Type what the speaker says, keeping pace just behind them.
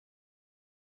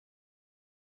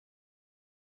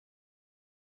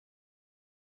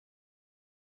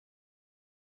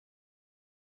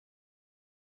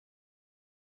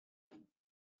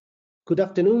Good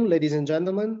afternoon, ladies and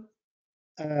gentlemen,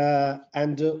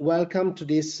 and welcome to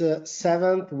this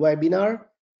seventh webinar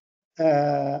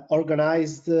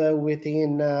organized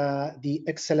within the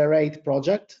ECCSELERATE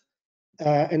project.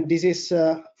 And this is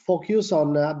focused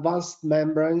on advanced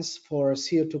membranes for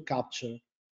CO2 capture.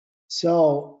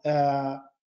 So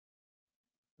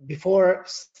before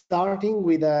starting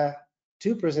with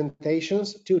two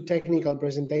technical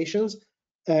presentations,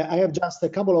 I have just a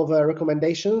couple of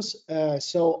recommendations.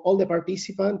 So all the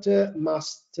participants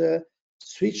must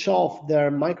switch off their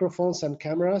microphones and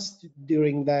cameras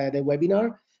during the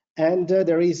webinar. And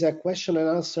there is a question and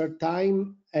answer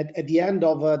time at the end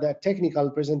of the technical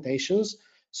presentations.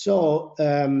 So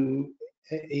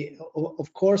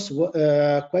of course,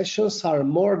 questions are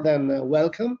more than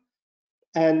welcome.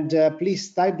 And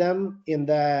please type them in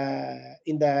the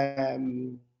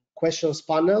questions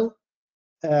panel.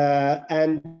 I'll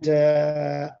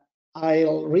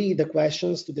read the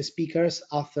questions to the speakers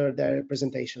after their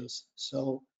presentations.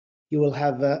 So you will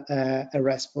have a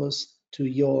response to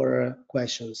your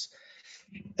questions.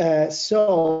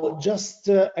 So just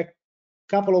a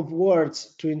couple of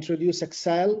words to introduce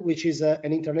ECCSEL, which is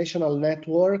an international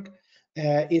network.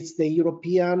 It's the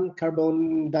European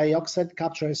carbon dioxide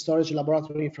capture and storage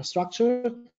laboratory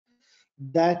infrastructure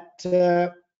that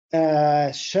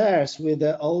shares with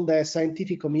all the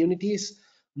scientific communities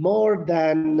more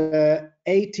than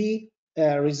 80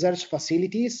 research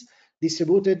facilities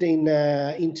distributed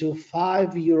into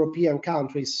 5 European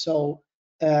countries. So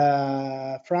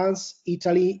France,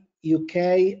 Italy,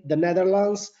 UK, the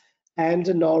Netherlands,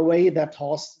 and Norway that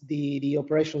hosts the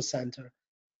operation center.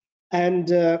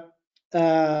 And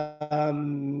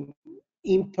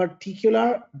in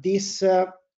particular, this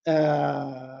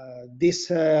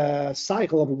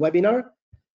cycle of webinar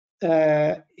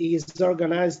is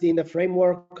organized in the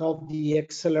framework of the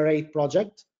ECCSELERATE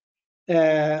project,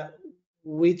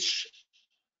 which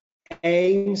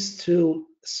aims to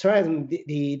strengthen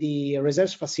the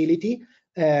research facility,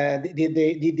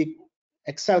 the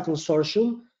ECCSEL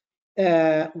consortium,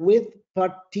 with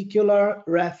particular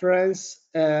reference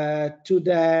to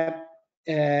the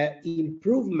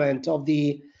improvement of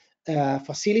the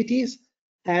facilities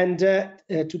and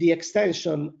to the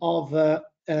extension of the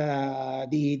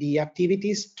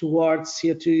activities towards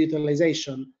CO2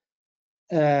 utilization.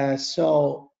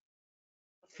 So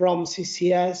from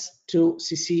CCS to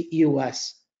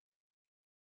CCUS.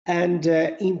 And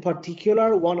in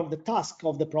particular, one of the tasks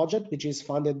of the project, which is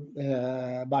funded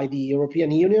by the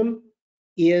European Union,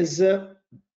 is the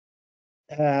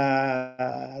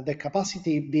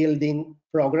capacity building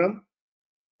program,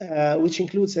 which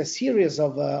includes a series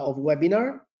of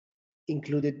webinars,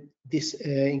 including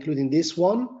this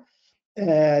one,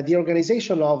 the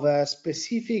organization of a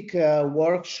specific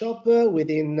workshop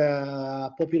within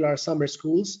popular summer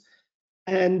schools,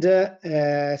 and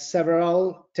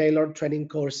several tailored training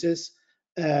courses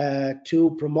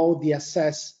to promote the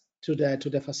access to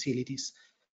the facilities.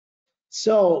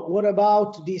 So what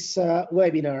about this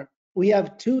webinar? We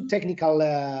have two technical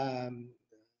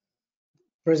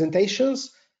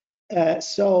presentations.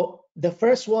 So the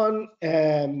first one,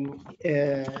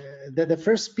 the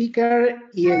first speaker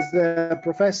is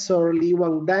Professor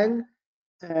Liyuan Deng.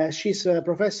 She's a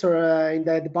professor in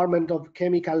the Department of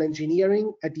Chemical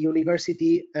Engineering at the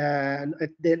University,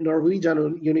 at the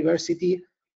Norwegian University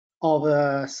of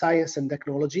Science and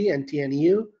Technology,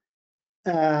 NTNU.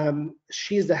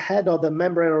 She's the head of the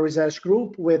membrane research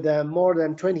group with more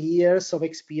than 20 years of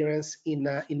experience in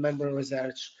membrane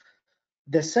research.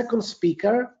 The second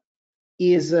speaker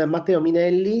is Matteo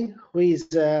Minelli, who is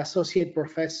associate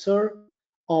professor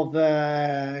of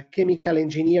chemical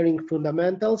engineering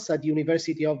fundamentals at the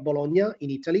University of Bologna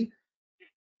in Italy.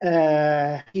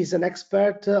 He's an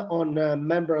expert on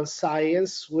membrane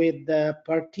science with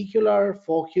particular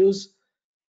focus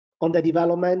on the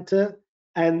development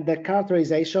and the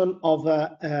characterization of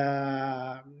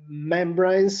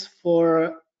membranes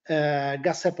for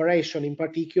gas separation, in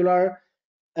particular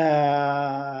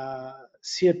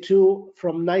CO2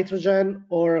 from nitrogen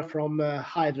or from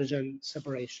hydrogen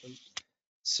separation.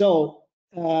 So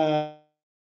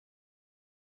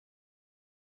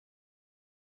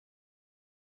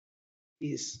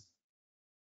is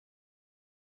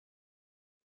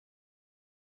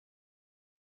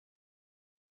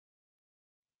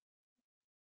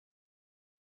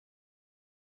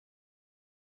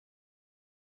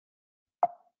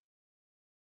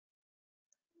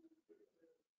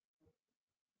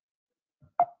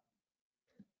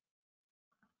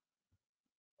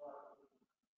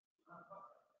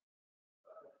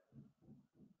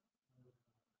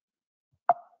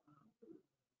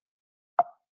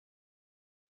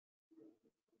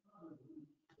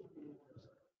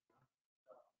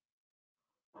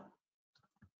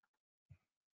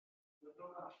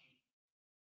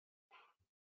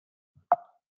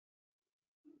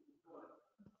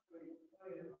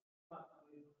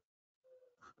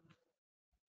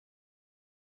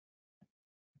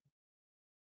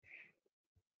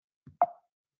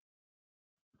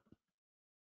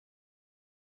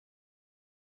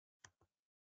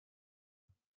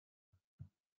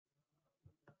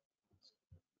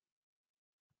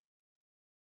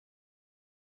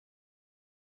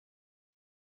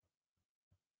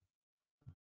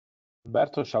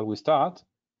Alberto, shall we start?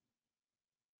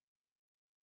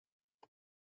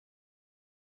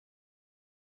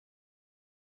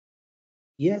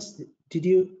 Yes, do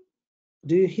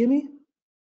you hear me?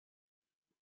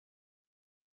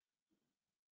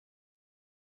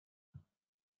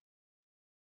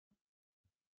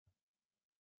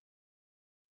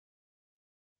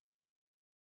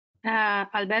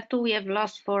 Alberto, we have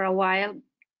lost for a while.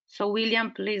 So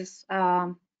William, please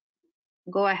go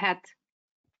ahead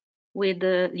with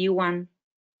Liyuan.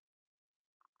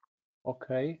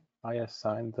 Okay, I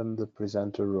assigned them the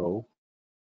presenter role.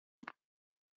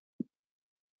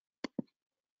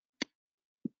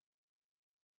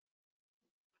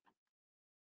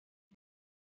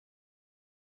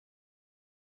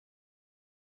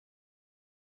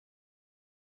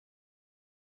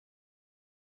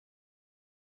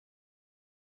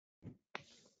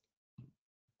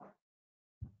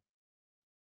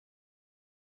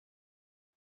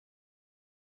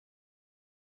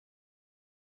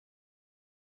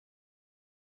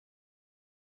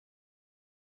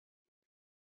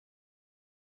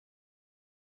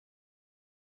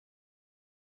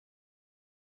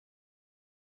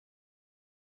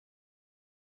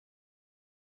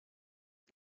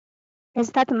 Is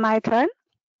that my turn?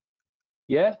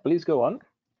 Yeah, please go on.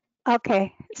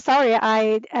 Okay, sorry,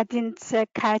 I didn't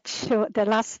catch the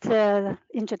last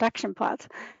introduction part.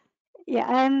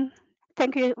 Yeah,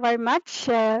 thank you very much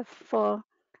for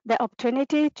the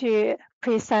opportunity to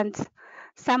present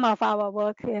some of our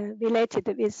work related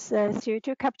with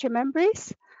CO₂ capture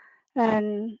membranes.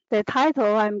 And the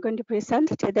title I'm going to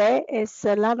present today is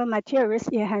Nanomaterials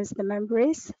Enhanced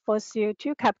Membranes for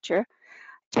CO₂ Capture,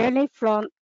 Journey from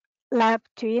Lab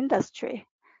to Industry.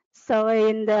 So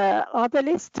in the order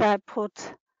list, I put,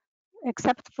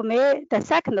 except for me, the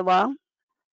second one,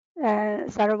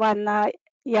 Sarwana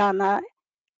Yana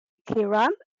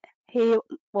Kiran. He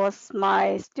was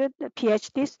my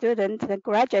PhD student and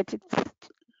graduated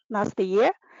last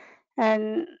year.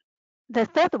 And the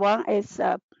third one is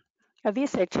a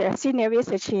researcher, senior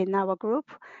researcher in our group.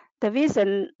 The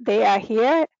reason they are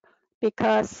here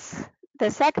because the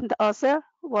second author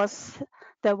was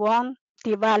the one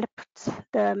developed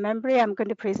the membrane I'm going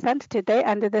to present today,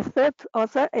 and the third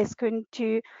author is going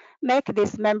to make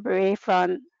this membrane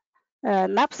from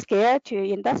lab scale to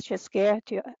industrial scale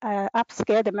to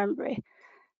upscale the membrane.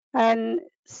 And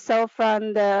so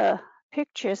from the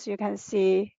pictures, you can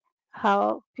see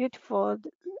how beautiful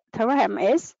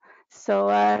Terraham is. So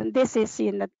this is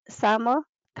in the summer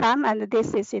time, and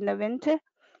this is in the winter.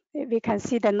 We can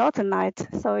see the northern light.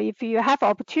 So if you have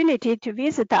opportunity to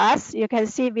visit us, you can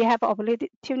see we have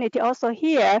opportunity also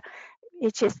here,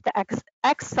 which is the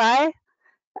ECCSEL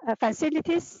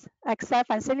facilities. ECCSEL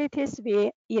facilities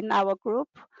we in our group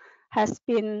has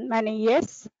been many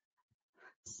years.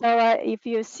 So if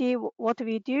you see what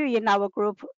we do in our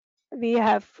group, we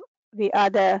are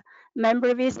the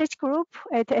member research group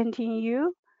at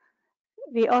NTNU.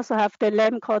 We also have the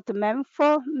name called the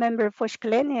MEMFO, Member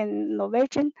Forskning in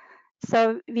Norwegian.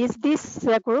 So with this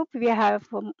group, we have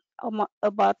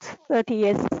about 30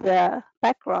 years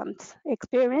background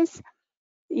experience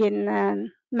in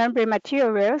membrane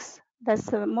materials. That's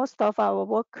most of our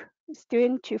work is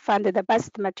doing to find the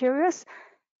best materials.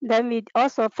 Then we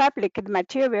also fabricate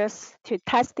materials to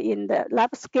test in the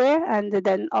lab scale, and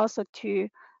then also to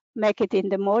make it in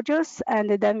the modules, and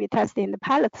then we test in the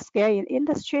pilot scale in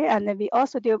industry, and then we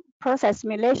also do process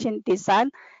simulation design,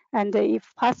 and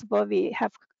if possible, we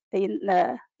have in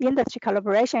the industry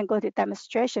collaboration go to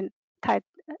demonstration type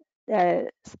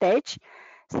stage.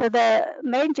 So the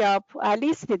main job I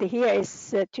listed here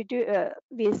is to do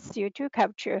with CO₂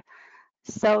 capture.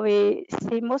 So we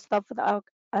see most of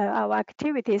our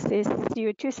activities is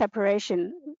CO₂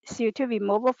 separation, CO₂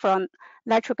 removal from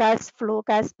natural gas, flue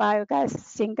gas, biogas,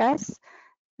 syngas,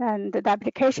 and the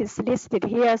applications listed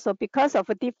here. So because of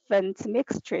different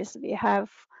mixtures, we have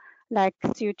like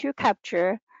CO₂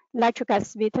 capture, natural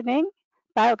gas sweetening,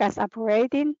 biogas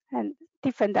operating, and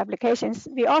different applications.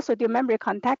 We also do membrane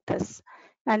contactors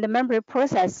and the membrane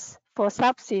process for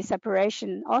subsea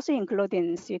separation, also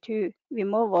including CO₂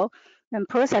 removal and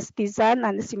process design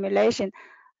and simulation.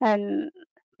 And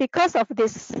because of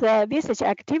this research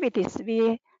activities,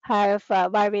 we have a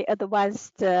very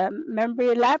advanced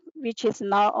memory lab, which is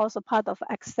now also part of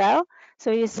ECCSEL.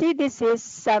 So you see, this is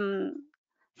some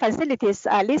facilities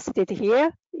are listed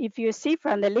here. If you see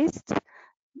from the list,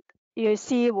 you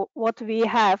see what we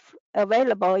have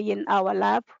available in our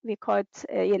lab. We call it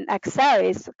in ECCSEL,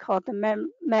 it's called the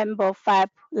Member Fab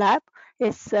Lab.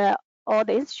 It's all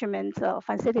the instruments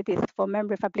facilities for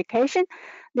memory fabrication.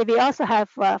 Then we also have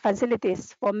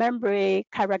facilities for memory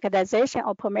characterization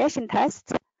or permeation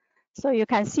tests. So you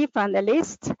can see from the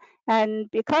list, and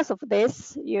because of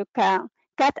this, you can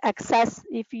get access.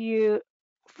 If you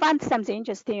find something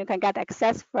interesting, you can get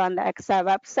access from the ECCSEL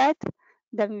website.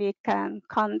 Then we can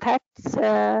contact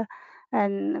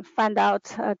and find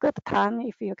out a good time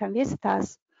if you can visit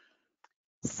us.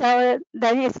 So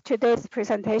that is today's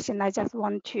presentation. I just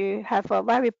want to have a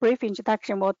very brief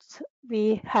introduction what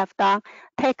we have done.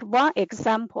 Take one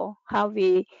example, how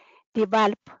we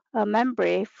develop a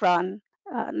memory from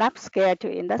lab scale to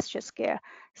industrial scale.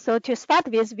 So to start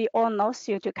with, we all know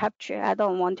CO₂ capture. I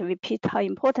don't want to repeat how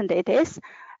important it is.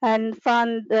 And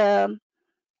from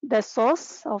the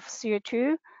source of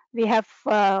CO₂, we have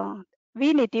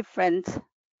really different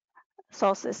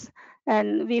sources.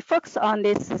 And we focus on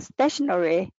this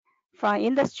stationary from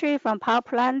industry, from power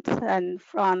plants, and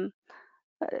from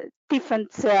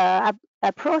different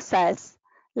process,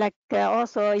 like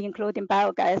also including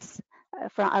biogas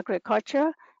from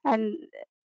agriculture. And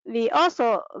we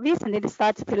also recently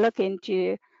started to look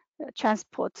into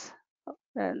transport,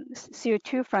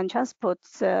 CO₂ from transport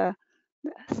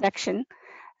section.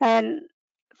 And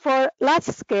for large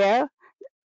scale,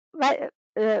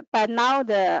 but now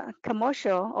the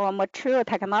commercial or mature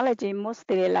technology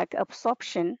mostly like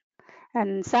absorption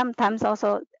and sometimes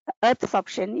also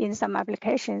adsorption in some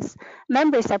applications.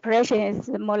 Memory separation is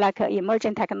more like an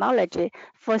emerging technology.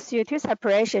 For CO₂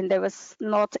 separation, there was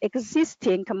not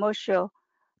existing commercial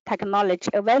technology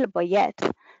available yet,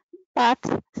 but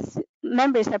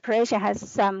memory separation has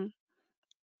some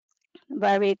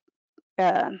very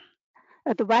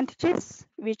advantages,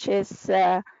 which is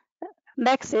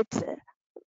makes it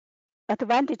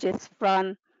advantages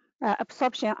from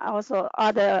absorption, also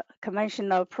other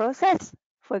conventional process.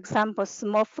 For example,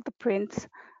 small footprint,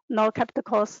 no capital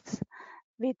costs.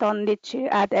 We don't need to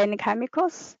add any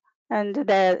chemicals, and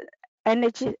the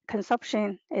energy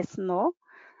consumption is low.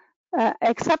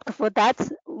 Except for that,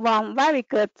 one very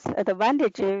good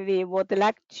advantage we would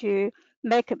like to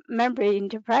make memory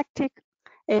into practice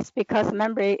is because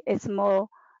memory is more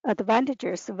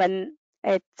advantageous when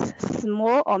it's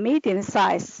small or medium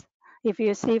size. If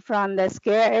you see from the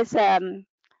scale, it's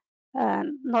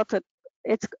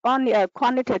it's only a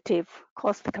quantitative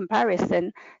cost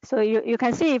comparison. So you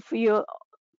can see if you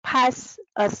pass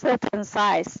a certain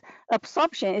size,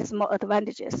 absorption is more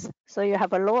advantageous. So you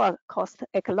have a lower cost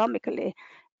economically.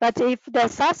 But if the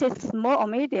size is small or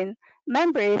medium,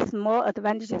 memory is more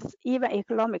advantageous even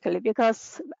economically,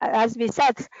 because as we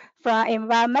said, from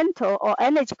environmental or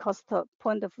energy cost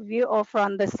point of view, or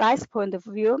from the size point of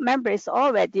view, memory is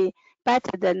already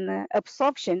better than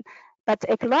absorption, but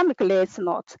economically it's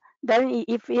not. Then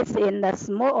if it's in the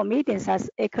small or medium size,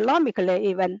 economically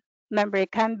even memory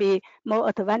can be more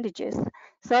advantageous.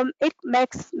 So it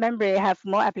makes memory have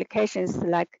more applications,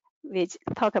 like we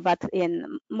talk about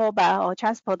in mobile or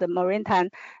transport, maritime,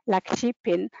 like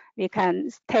shipping. We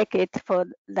can take it for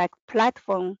like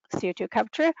platform CO₂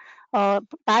 capture, or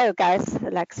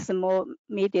biogas, like small,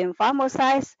 medium, farmer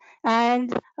size,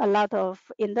 and a lot of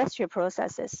industrial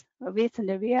processes.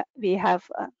 Recently, we have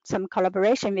some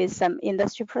collaboration with some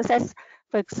industry process.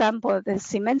 For example, the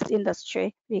cement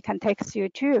industry, we can take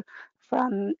CO₂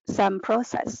 from some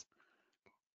process.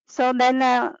 So then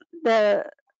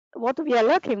what we are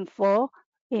looking for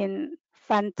in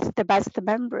find the best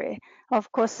memory, of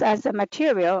course, as a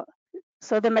material.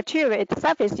 So the material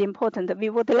itself is important. We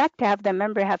would like to have the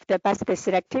memory have the best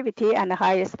selectivity and the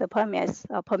highest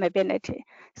permeability.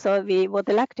 So we would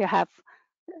like to have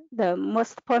the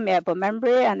most permeable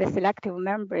memory and the selective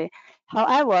memory.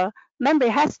 However, memory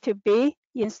has to be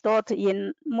installed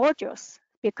in modules,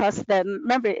 because the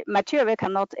memory material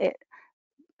cannot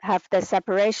have the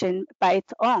separation by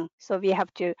its own. So we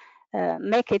have to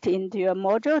make it into a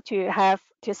module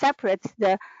to separate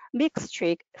the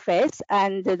mixture phase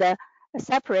and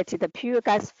separate the pure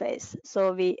gas phase.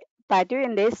 So by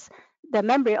doing this, the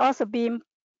memory also being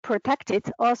protected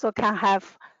also can have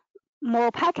more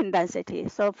packing density.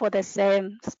 So for the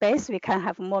same space, we can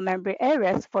have more memory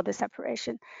areas for the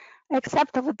separation.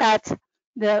 Except for that,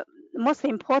 the most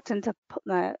important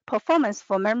performance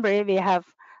for memory, we have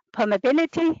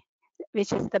permeability,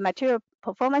 which is the material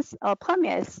performance, or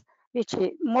permeance, which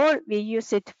more we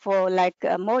use it for like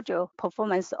module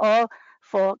performance or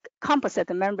for composite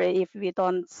memory if we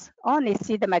don't only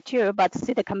see the material but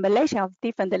see the combination of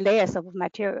different layers of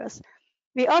materials.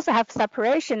 We also have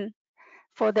separation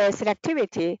for the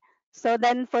selectivity. So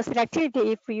then for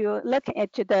selectivity, if you look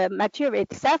at the material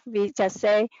itself, we just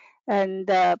say and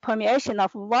the permeation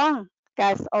of one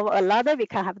gas over another, we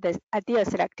can have the ideal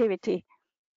selectivity.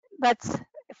 But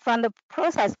from the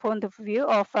process point of view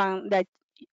or from the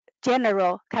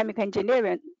general chemical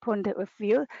engineering point of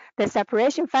view, the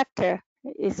separation factor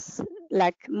is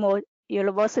like more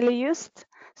universally used.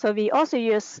 So we also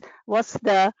use what's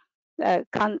the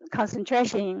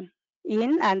concentration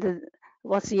in and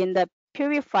what's in the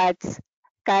purified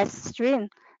gas stream.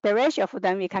 The ratio of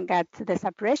them, we can get the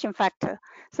separation factor.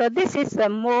 So this is the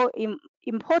more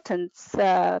important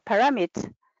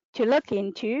parameter to look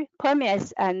into,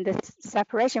 permeance and the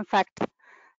separation factor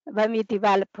when we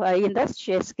develop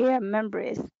industrial scale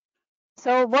membranes.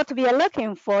 So what we are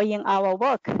looking for in our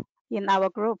work, in our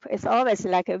group, is always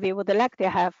like we would like to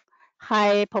have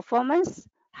high performance,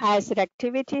 high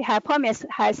selectivity, high permeance,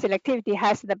 high selectivity,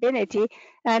 high stability,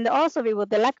 and also we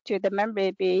would like to the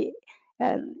membrane be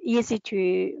easy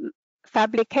to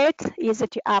fabricate, easy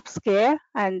to upscale,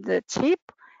 and cheap,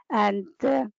 and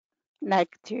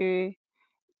like to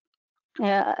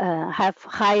have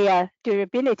higher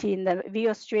durability in the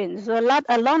view stream. So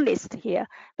a long list here.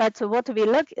 But what we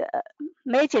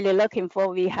majorly looking for,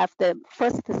 we have the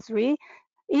first three.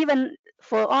 Even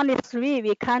for only three,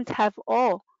 we can't have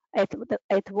all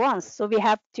at once. So we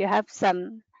have to have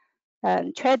some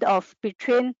trade-off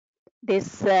between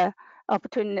this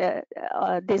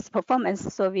this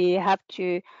performance. So we have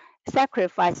to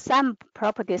sacrifice some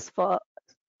properties for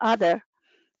other.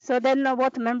 So then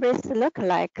what membranes look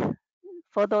like?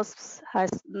 For those has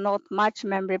not much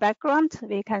memory background,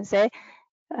 we can say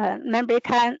memory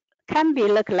can be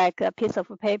look like a piece of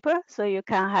paper. So you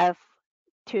can have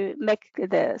to make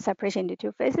the separation into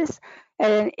two phases,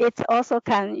 and it also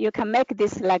you can make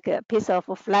this like a piece of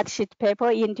flat sheet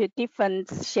paper into different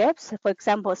shapes. For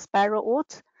example, spiral wood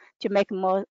to make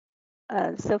more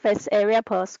surface area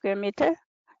per square meter.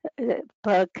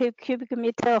 Per cubic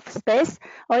meter of space,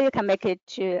 or you can make it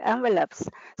to envelopes.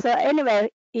 So anyway,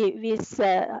 with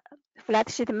flat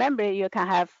sheet memory, you can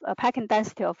have a packing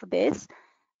density of this.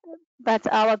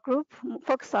 But our group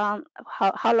focus on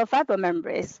hollow fiber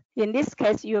membranes. In this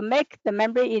case, you make the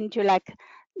membrane into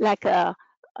like a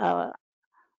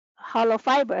hollow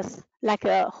fibers, like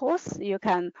a hose. You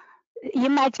can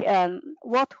imagine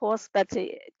what hose, but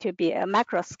to be a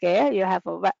macro scale, you have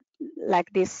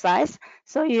like this size.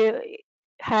 So you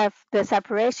have the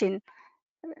separation.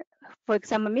 For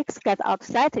example, mixed gas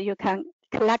outside, you can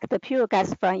collect the pure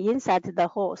gas from inside the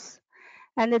hose.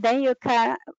 And then you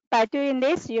can, by doing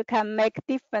this, you can make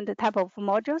different type of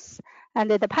modules.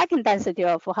 And the packing density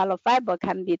of hollow fiber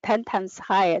can be 10 times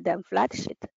higher than flat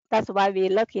sheet. That's why we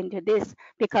look into this,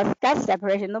 because gas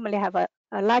separation normally have a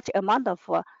large amount of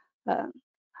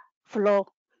flow.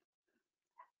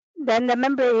 Then the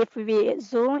membrane, if we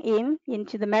zoom in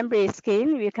into the membrane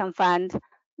skin, we can find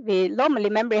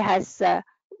normally membrane has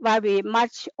very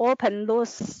much open loose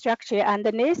structure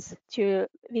underneath to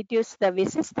reduce the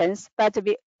resistance, but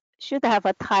we should have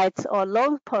a tight or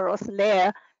low porous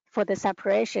layer for the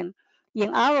separation.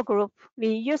 In our group, we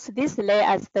use this layer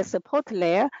as the support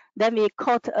layer, then we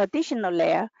coat additional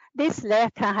layer. This layer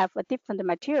can have a different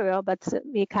material, but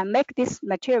we can make this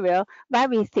material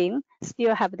very thin,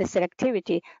 still have the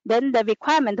selectivity. Then the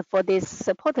requirement for this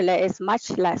support layer is much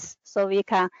less, so we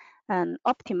can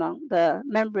optimum the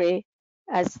membrane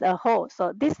as a whole.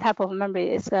 So this type of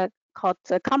membrane is called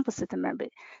composite membrane.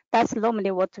 That's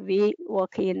normally what we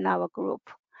work in our group.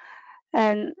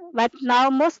 And right now,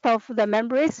 most of the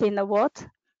membranes in the world,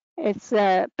 it's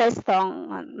based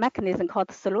on a mechanism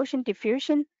called solution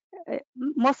diffusion.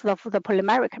 Most of the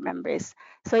polymeric membranes.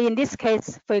 So in this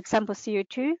case, for example,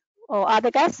 CO₂ or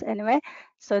other gas anyway,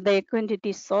 so they're going to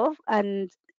dissolve and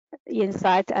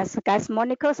inside as gas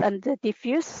molecules and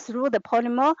diffuse through the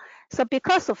polymer. So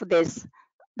because of this,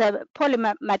 the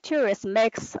polymer materials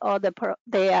makes all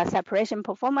their separation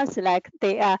performance, like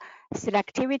their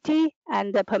selectivity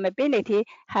and the permeability,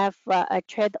 have a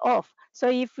trade-off. So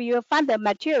if you find the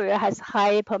material has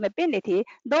high permeability,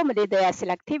 normally their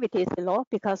selectivity is low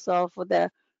because of the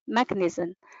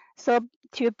mechanism. So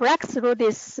to break through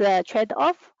this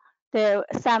trade-off, there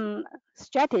are some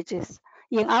strategies.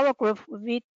 In our group,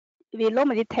 we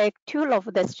normally take two of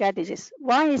the strategies.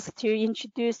 One is to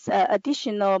introduce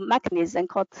additional mechanism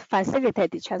called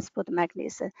facilitated transport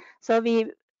mechanism. So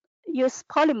we use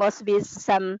polymers with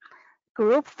some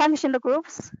group, functional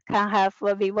groups can have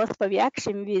a reversible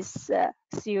reaction with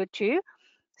CO2.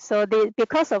 So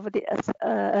because of the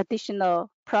additional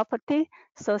property,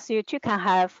 so CO2 can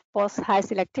have both high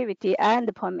selectivity and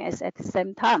polymers at the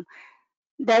same time.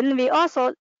 Then we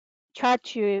also try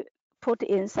to put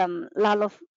in some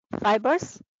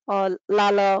nanofibers or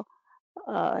nano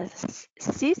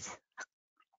seeds,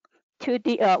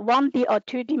 2D, 1D or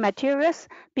 2D materials.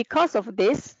 Because of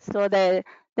this, so the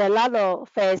nano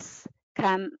phase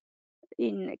can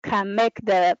make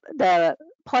the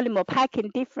polymer packing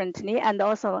differently, and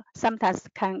also sometimes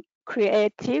can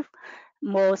create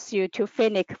more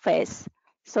CO2-phenic phase.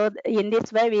 So in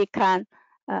this way, we can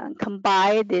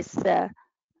combine these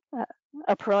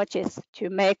approaches to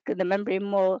make the membrane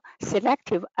more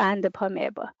selective and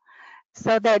permeable.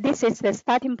 So this is the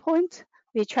starting point.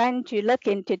 We're trying to look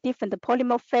into different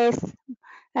polymer phase,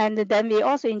 and then we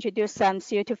also introduce some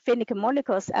CO2-phenic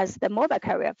molecules as the mobile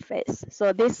carrier phase.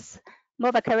 So this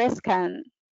mobile carriers can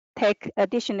take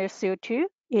additional CO2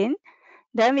 in.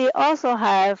 Then we also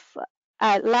have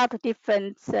a lot of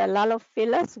different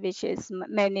nanofillers, which is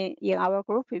many in our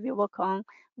group. We work on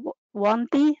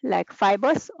 1D like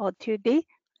fibers, or 2D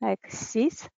like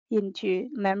seeds into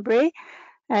membrane.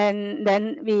 And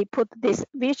then we put these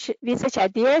research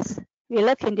ideas. We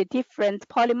look into different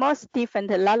polymers, different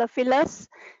nanofillers,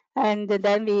 and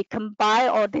then we combine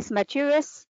all these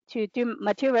materials to do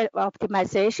material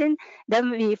optimization.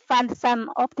 Then we find some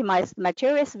optimized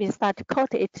materials. We start to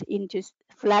coat it into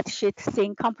flat sheet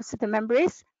thin composite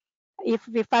membranes. If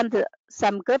we find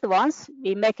some good ones,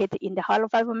 we make it in the hollow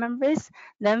fiber membranes.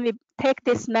 Then we take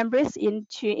these membranes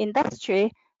into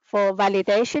industry for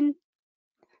validation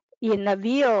in a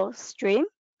VO stream.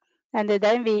 And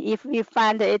then if we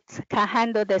find it can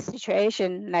handle the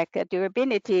situation, like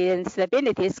durability and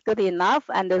stability is good enough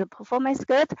and the performance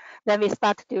good, then we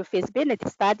start to do feasibility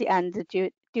study and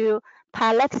do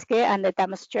pilot scale and the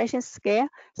demonstration scale.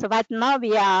 So right now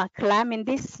we are climbing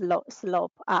this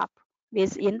slope up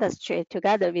with industry,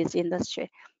 together with industry.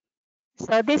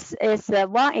 So this is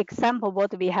one example of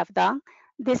what we have done.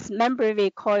 This membrane, we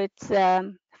call it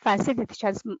facility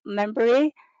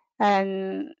transmembrane,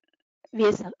 and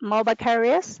with mobile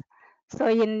carriers. So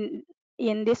in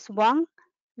this one,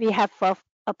 we have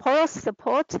a porous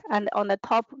support, and on the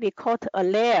top we coat a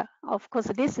layer. Of course,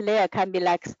 this layer can be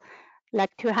like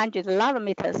 200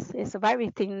 nanometers. It's a very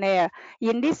thin layer.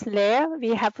 In this layer,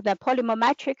 we have the polymer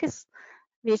matrix,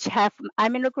 which have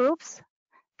amino groups,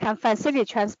 can facilitate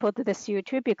transport the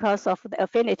CO2 because of the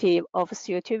affinity of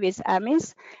CO2 with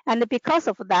amines. And because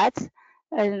of that,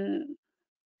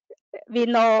 we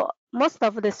know most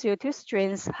of the CO2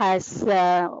 streams has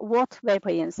water vapor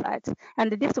inside,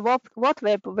 and this water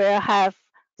vapor will have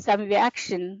some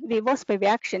reaction, reversible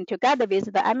reaction together with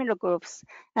the amino groups,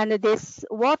 and this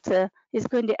water is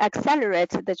going to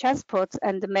accelerate the transport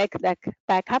and make like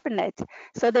bicarbonate.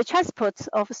 So the transport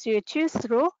of CO2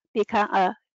 through become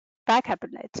a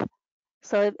bicarbonate.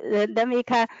 So then we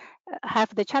can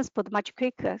have the transport much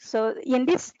quicker. So in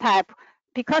this type,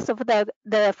 because of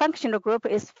the functional group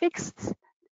is fixed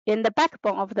in the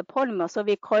backbone of the polymer, so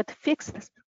we call it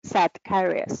fixed site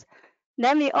carriers.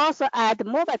 Then we also add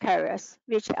mobile carriers,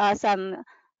 which are some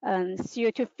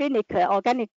CO2-phenic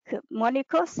organic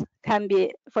molecules. Can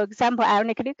be, for example,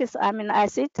 ionic liquids, amino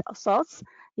acid salts.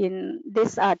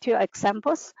 These are two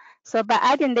examples. So by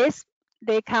adding this,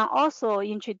 they can also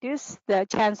introduce the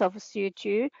chance of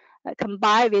CO2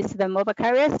 combined with the mobile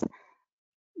carriers.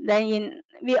 Then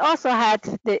we also had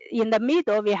in the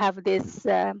middle, we have this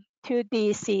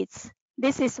 2D seeds.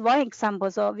 This is one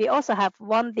example. So we also have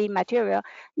 1D material.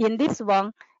 In this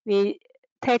one, we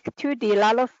take 2D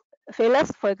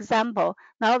nanofillers, for example.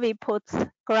 Now we put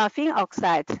graphene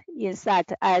oxide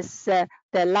inside as the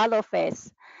nano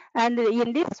phase. And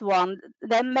in this one,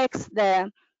 that makes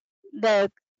the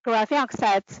graphene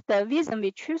oxide, the reason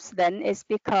we choose them is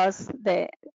because the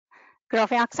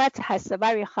graphene oxide has a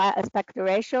very high aspect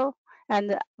ratio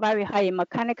and very high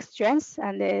mechanical strength,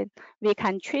 and we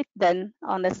can treat them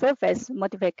on the surface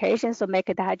modification, so make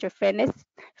it hydrophilic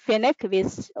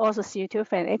with also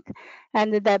CO2-phenic.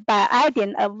 And by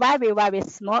adding a very, very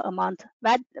small amount,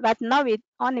 but now we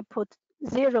only put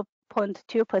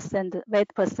 0.2%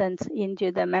 weight percent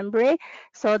into the membrane.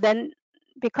 So then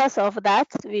because of that,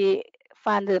 we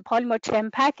find the polymer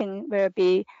chain packing will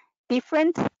be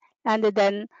different, and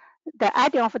then the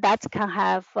adding of that can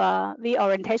have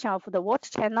reorientation of the water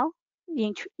channel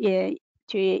to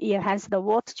enhance the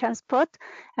water transport,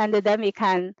 and then we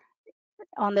can,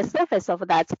 on the surface of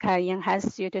that, can enhance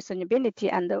CO2 solubility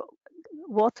and the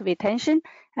water retention,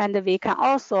 and we can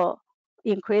also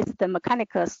increase the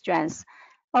mechanical strength.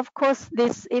 Of course,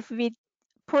 this if we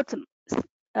put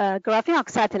graphene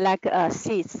oxide like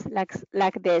seeds,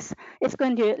 like this, it's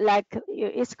going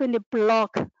to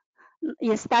block.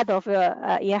 Instead of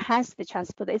enhance the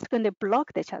transport, it's going to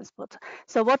block the transport.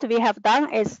 So what we have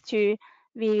done is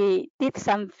we did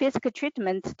some physical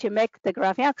treatment to make the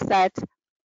graphene oxide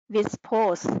with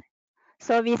pores.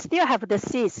 So we still have the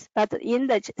seeds, but in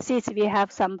the seeds we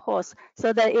have some pores.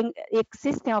 So the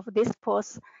existing of these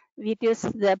pores reduce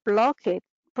the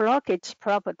blockage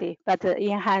property, but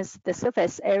enhance the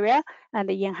surface area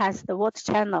and enhance the water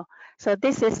channel. So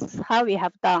this is how we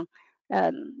have done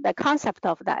the concept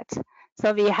of that.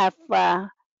 So we have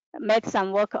made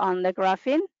some work on the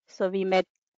graphene. So we made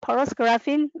porous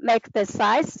graphene, make the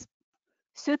size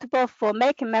suitable for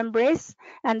making membranes,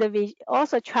 and we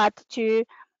also tried to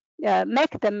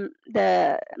make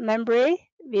the membrane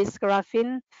with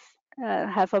graphene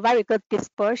have a very good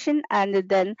dispersion, and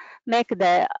then make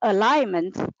the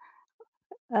alignment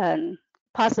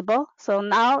possible. So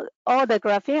now all the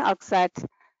graphene oxide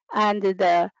and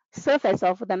the surface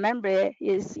of the membrane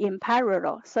is in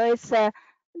parallel. So it's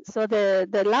so the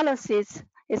llanoseeds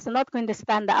is not going to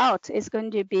stand out. It's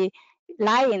going to be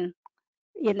lying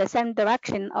in the same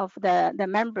direction of the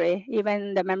membrane,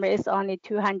 even the membrane is only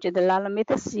 200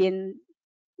 nanometers in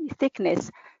thickness.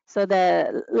 So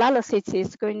the llanoseeds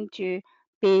is going to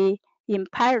be in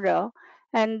parallel.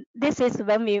 And this is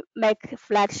when we make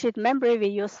flat sheet membrane, we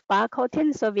use spar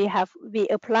coating. So we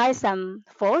apply some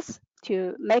force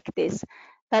to make this,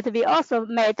 but we also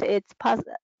made it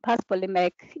possibly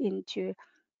make into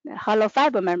hollow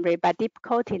fiber membrane by deep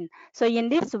coating. So in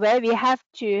this way, we have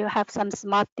to have some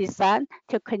smart design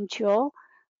to control,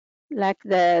 like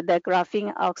the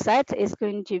graphene oxide is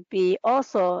going to be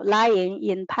also lying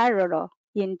in parallel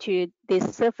into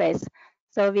this surface.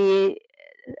 So we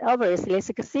obviously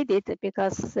succeeded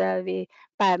because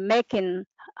by making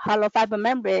hollow fiber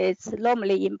membrane, it's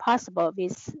normally impossible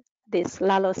with these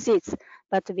llanoseeds,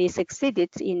 but we succeeded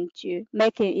into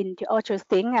making into ultra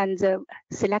thin and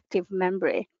selective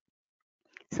membrane.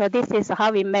 So this is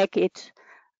how we make it.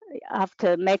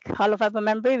 After make hollow fiber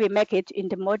membrane, we make it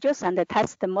into modules and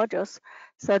test the modules.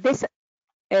 So this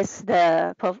is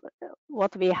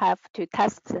what we have to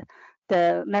test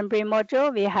the membrane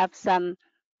module. We have some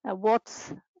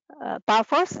water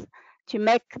buffers to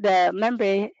make the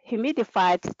membrane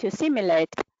humidified to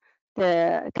simulate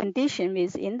the condition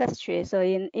with industry. So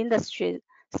in industry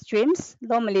streams,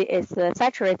 normally it's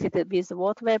saturated with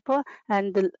water vapor,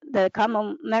 and the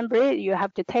common membrane, you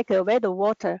have to take away the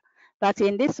water. But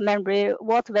in this membrane,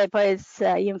 water vapor is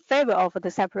in favor of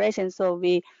the separation. So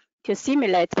to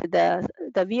simulate the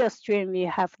via stream, we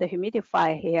have the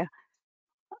humidifier here.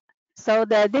 So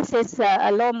this is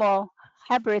a normal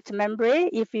hybrid membrane.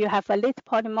 If you have a lit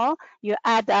polymer, you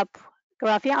add up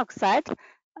graphene oxide.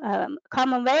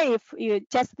 Common way, if you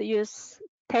just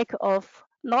take off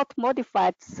not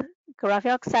modified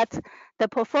graphene oxide, the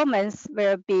performance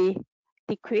will be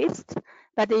decreased.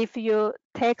 But if you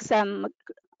take some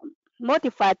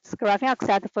modified graphene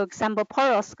oxide, for example,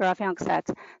 porous graphene oxide,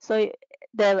 so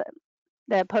the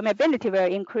permeability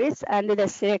will increase and the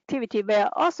selectivity will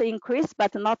also increase,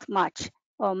 but not much.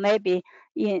 Or maybe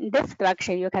in this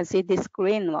direction, you can see this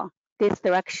green one, this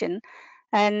direction.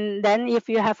 And then if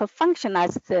you have a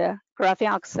functionized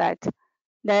graphene oxide,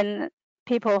 then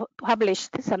people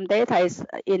published some data is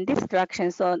in this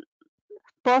direction. So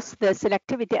both the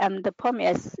selectivity and the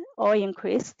permeance all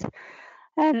increased.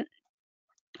 And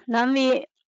then we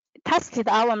tested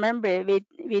our membrane.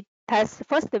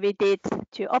 First we did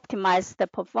to optimize the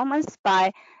performance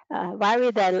by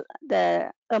vary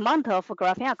the amount of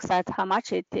graphene oxide, how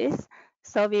much it is.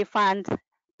 So we found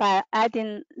by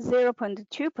adding 0.2%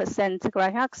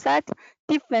 graphene oxide,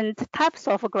 different types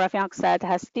of graphene oxide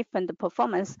has different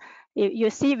performance. You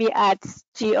see we add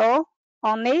GO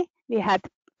only, we had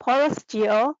porous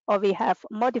GO, or we have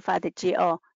modified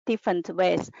GO, different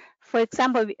ways. For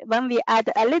example, when we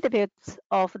add a little bit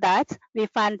of that, we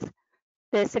find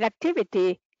the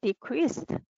selectivity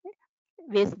decreased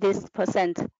with this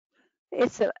percent.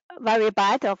 It's very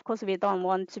bad. Of course, we don't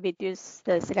want to reduce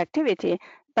the selectivity,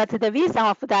 but the reason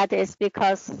of that is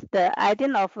because the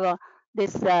idea of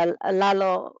this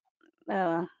llano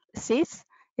seeds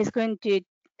is going to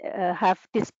have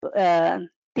this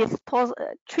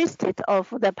twisted of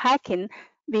the packing,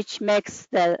 which makes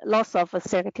the loss of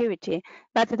selectivity.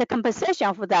 But the compensation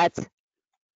of that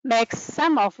makes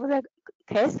some of the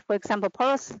case, for example,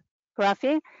 porous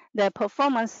graphene, the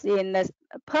performance in the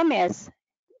permeance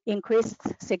increased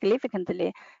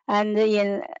significantly. And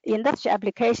in industrial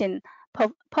application,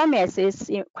 permeance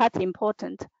is quite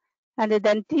important. And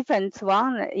then different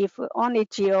one, if only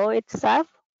GO itself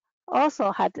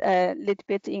also had a little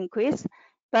bit increase.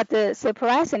 But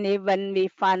surprisingly, when we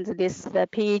found this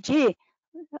PEG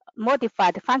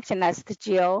modified functionalized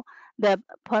GO, the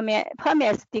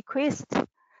permeance decreased.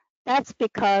 That's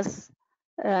because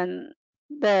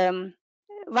the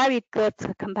very good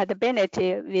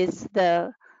compatibility with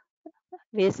the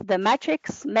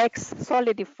matrix makes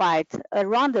solidified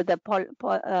around the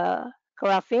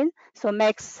graphene, so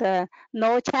makes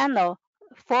no channel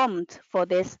formed for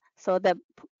this. So the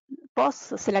both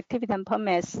selectivity and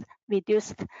permeance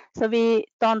reduced. So we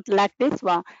don't like this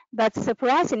one. But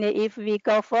surprisingly, if we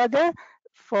go further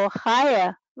for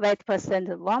higher weight percent,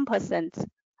 1%,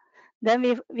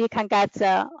 then we can get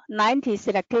 90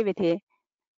 selectivity.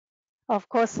 Of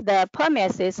course, the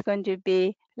permeance is going to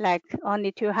be like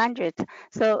only 200.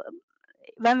 So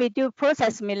when we do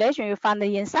process simulation, you find that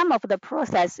in some of the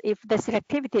process, if the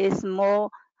selectivity is more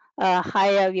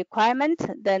higher requirement,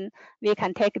 then we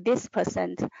can take this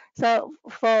percent. So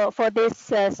for this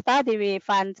study, we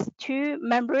found two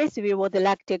membranes we would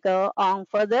like to go on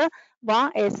further.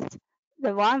 One is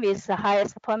the one with the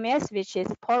highest permeance, which is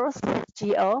porous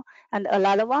GO, and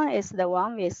another one is the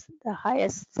one with the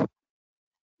highest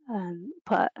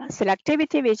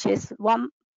selectivity, which is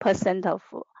 1% of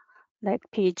like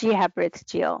PG hybrid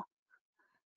GO.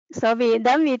 So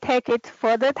then we take it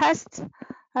for the test,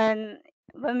 and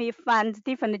when we find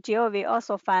different GO, we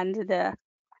also find the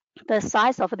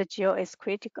size of the GO is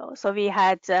critical. So we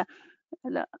had the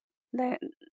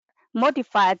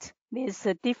modified with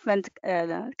different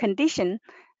condition.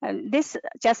 This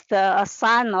just a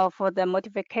sign of the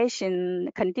modification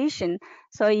condition.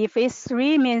 So if it's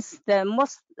 3 means the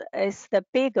most is the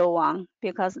bigger one,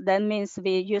 because that means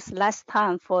we use less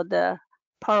time for the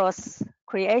porous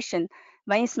creation.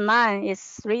 When it's 9,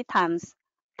 it's 3 times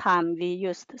time we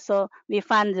used. So we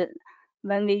find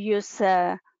when we use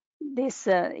this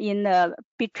in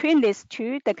between these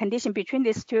two, the condition between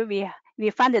these two, we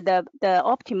find the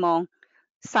optimal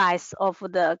size of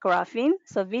the graphene,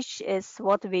 so which is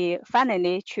what we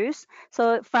finally choose.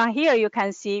 So from here you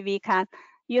can see we can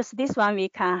use this one, we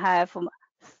can have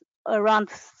around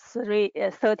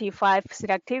 35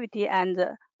 selectivity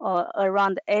and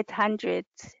around 800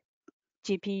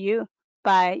 GPU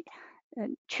by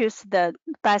choose the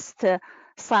best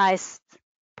size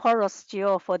porous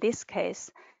GO for this case.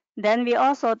 Then we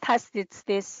also tested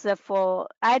this for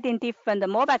adding different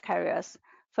mobile carriers.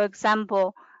 For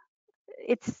example,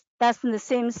 it doesn't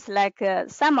seem like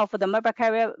some of the mobile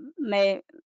carrier may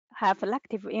have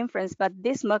elective inference, but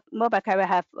this mobile carrier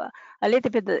have a little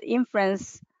bit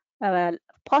influence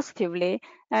positively.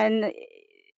 And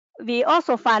we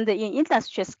also found in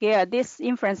industry scale, this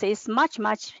inference is much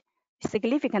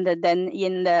significant than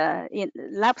in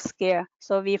lab scale.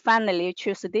 So we finally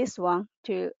choose this one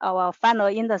to our final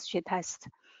industry test.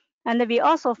 And we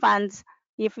also found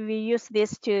if we use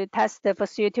this to test for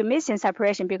CO₂ emission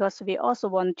separation, because we also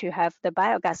want to have the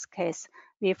biogas case,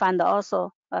 we found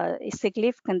also a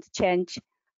significant change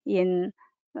in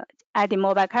adding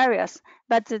mobile carriers.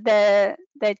 But the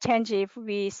change, if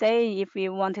we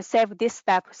want to save this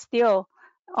step, still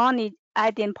only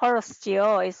adding porous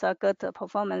GO is a good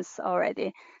performance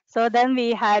already. So then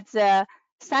we had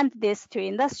sent this to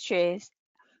industries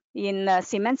in a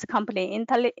cement company in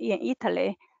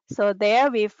Italy. So there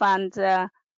we found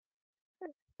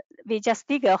we just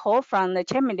dig a hole from the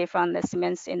chimney from the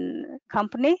cement in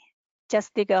company,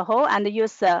 just dig a hole and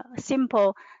use a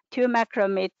simple 2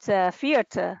 micrometer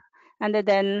filter, and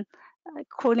then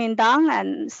cooling down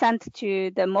and sent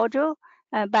to the module.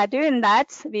 By doing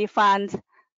that, we found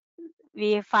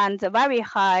very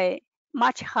high,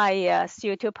 much higher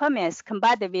CO₂ permeance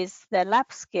compared with the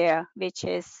lab scale, which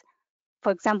is,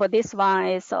 for example, this one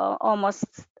is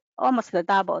almost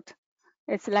doubled.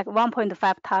 It's like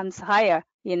 1.5 times higher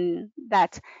in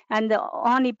that. And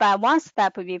only by one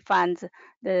step, we found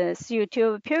the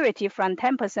CO₂ purity from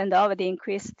 10% already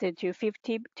increased to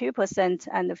 52%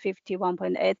 and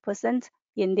 51.8%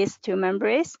 in these two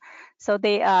membranes. So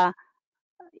they are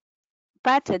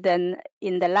better than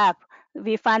in the lab.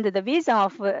 We found the reason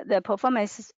of the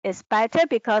performance is better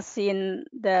because in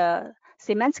the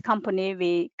cement company,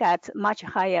 we got much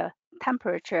higher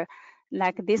temperature.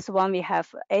 Like this one, we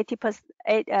have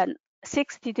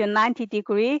 60 to 90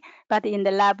 degree, but in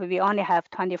the lab, we only have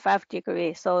 25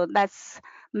 degrees. So that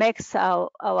makes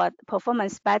our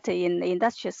performance better in the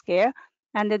industrial scale.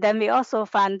 And then we also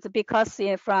found, because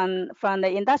from the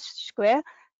industrial scale,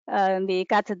 we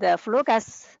got the flue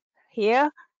gas here,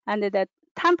 and the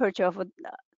temperature of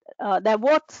the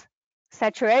water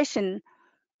saturation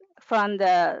from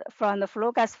the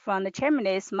flue gas from the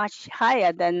chimney is much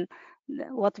higher than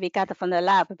what we got from the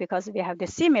lab, because we have to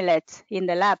simulate in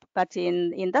the lab, but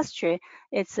in industry,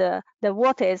 it's the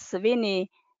water is really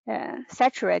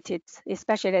saturated,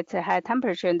 especially at a high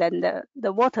temperature, and then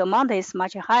the water amount is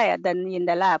much higher than in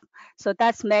the lab. So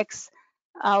that makes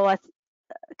our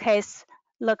case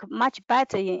look much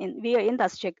better in real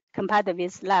industry compared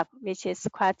with lab, which is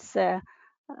quite a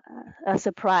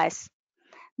surprise.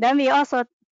 Then we also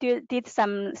did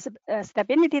some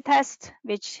stability test,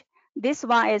 which this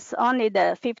one is only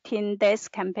the 15 days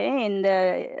campaign in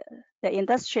the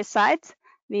industry side.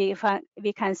 We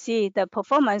can see the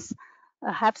performance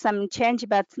have some change,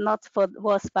 but not for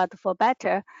worse, but for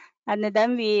better. And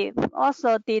then we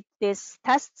also did this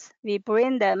test. We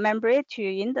bring the membrane to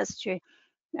industry,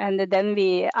 and then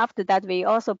after that we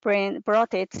also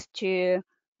brought it to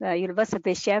the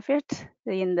University of Sheffield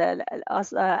in the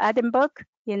Edinburgh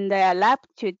in the lab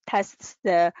to test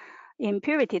the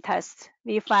impurity test.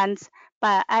 We found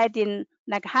by adding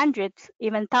like 100,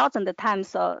 even 1,000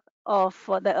 times of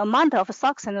the amount of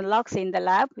SOx and LOX in the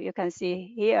lab, you can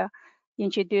see here,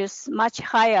 introduce much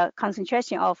higher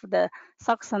concentration of the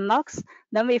SOx and LOX.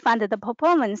 Then we found that the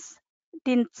performance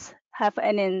didn't have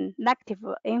any negative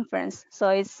influence. So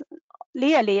it's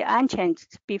really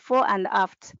unchanged before and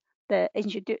after the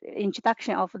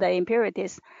introduction of the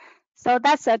impurities. So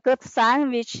that's a good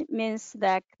sign, which means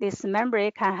that this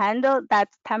membrane can handle that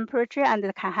temperature and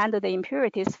it can handle the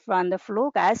impurities from the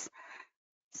flue gas.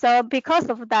 So because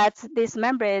of that, this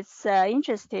membrane is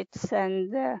interested,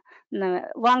 and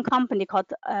one company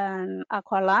called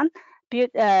Aqualan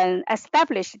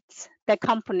established. The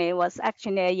company was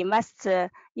actually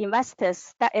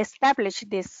investors that established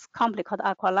this company called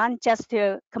Aqualan just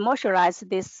to commercialize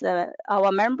this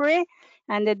our membrane.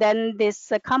 And then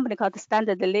this company called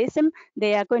Standard Lithium,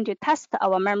 they are going to test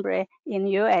our membrane in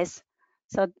US.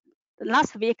 So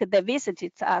last week they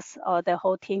visited us, or the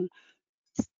whole team.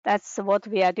 That's what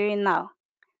we are doing now.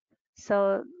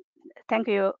 So thank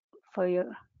you for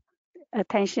your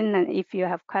attention, and if you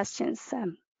have questions,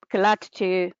 I'm glad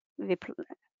to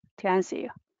answer you.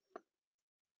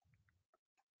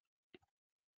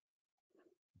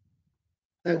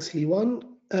 Thanks, Liyuan.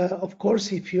 Of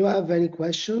course, if you have any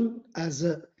question, as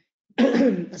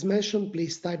as mentioned,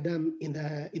 please type them in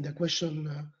the question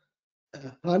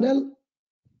panel.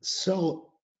 So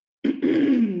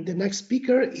the next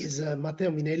speaker is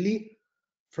Matteo Minelli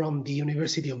from the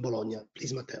University of Bologna.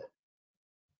 Please, Matteo.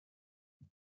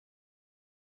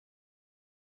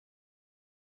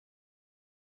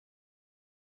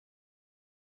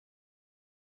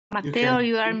 Matteo,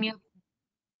 you are mute.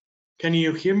 Can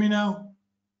you hear me now?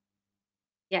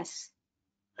 Yes.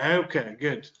 Okay,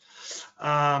 good.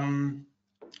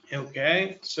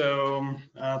 Okay, so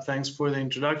thanks for the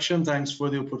introduction, thanks for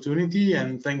the opportunity,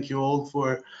 and thank you all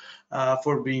for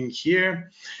being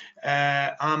here.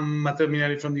 I'm Matteo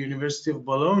Minelli from the University of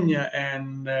Bologna,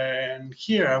 and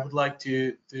here I would like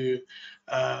to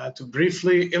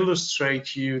briefly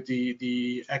illustrate you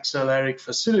the ECCSEL ERIC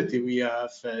facility we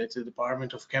have at the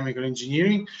Department of Chemical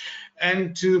Engineering,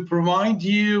 and to provide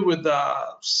you with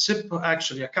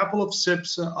a couple of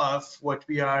sips of what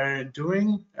we are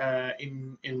doing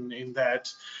in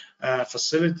that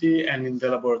facility and in the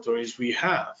laboratories we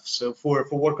have. So for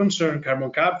what concern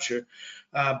carbon capture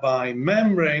by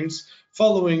membranes,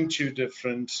 following two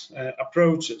different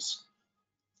approaches.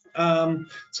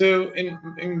 So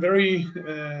in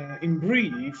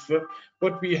brief,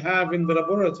 what we have in the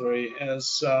laboratory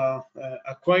is a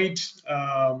quite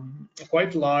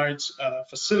large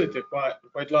facility,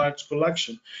 quite large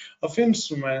collection of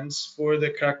instruments for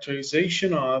the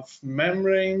characterization of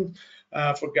membrane,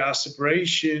 for gas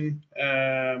separation,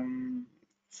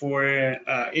 for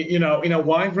in a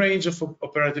wide range of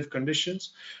operative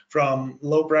conditions, from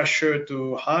low pressure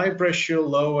to high pressure,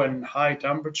 low and high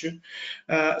temperature,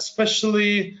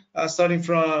 especially starting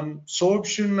from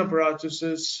sorption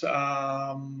apparatuses,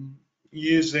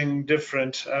 using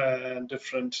different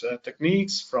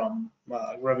techniques, from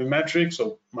gravimetrics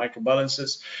or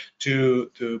microbalances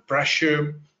to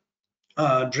pressure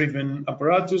driven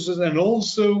apparatuses, and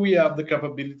also we have the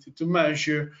capability to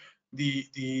measure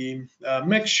the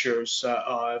mixtures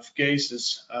of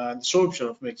gases, the absorption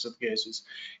of mixed gases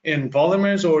in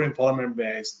polymers or in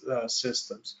polymer-based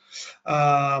systems.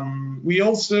 We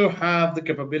also have the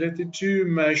capability to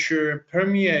measure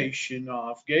permeation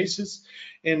of gases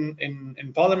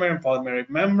in polymer and polymeric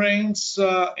membranes,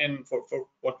 and for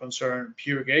what concern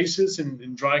pure gases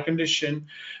in dry condition,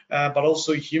 but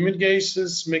also humid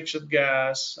gases, mixed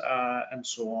gas, and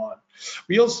so on.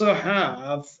 We also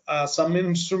have some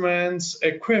instruments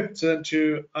equipped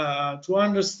to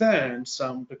understand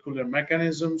some peculiar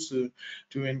mechanisms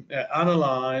to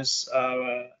analyze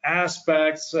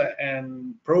aspects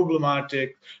and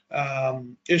problematic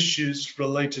issues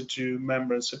related to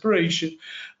membrane separation,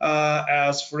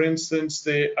 as for instance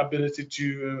the ability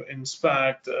to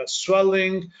inspect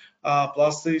swelling,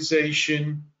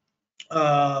 plasticization,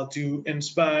 to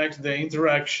inspect the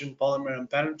interaction polymer and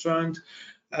penetrant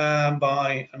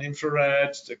by an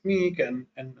infrared technique, and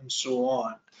so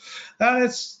on. That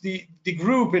is the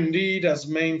group indeed has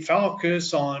main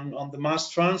focus on the mass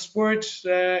transport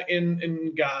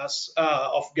in gas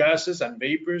of gases and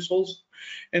vapors, also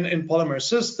in polymer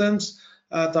systems,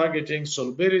 targeting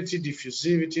solubility,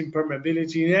 diffusivity,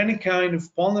 impermeability in any kind of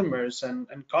polymers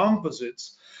and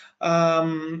composites.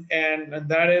 And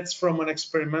that it's from an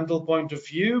experimental point of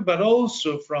view, but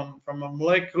also from a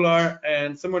molecular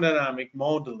and thermodynamic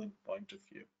modeling point of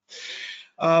view.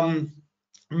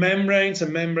 Membranes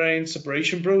and membrane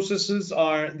separation processes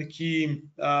are the key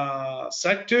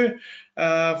sector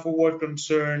for what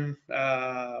concern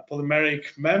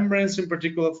polymeric membranes, in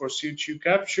particular for CO₂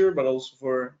 capture, but also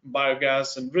for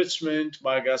biogas enrichment,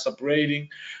 biogas upgrading,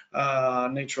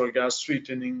 natural gas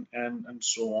sweetening, and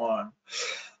so on.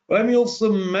 Let me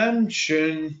also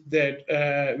mention that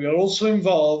we are also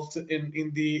involved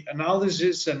in the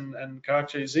analysis and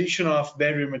characterization of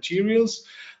barrier materials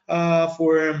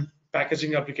for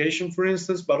packaging application, for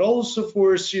instance, but also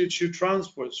for CO₂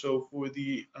 transport. So for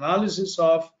the analysis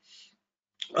of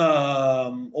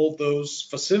all those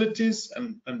facilities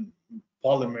and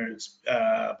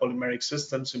polymeric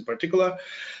systems in particular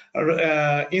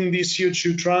in the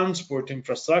CO₂ transport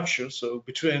infrastructure. So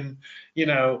between,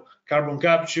 carbon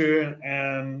capture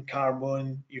and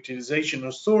carbon utilization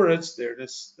or storage, there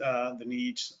is the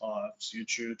need of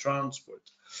CO₂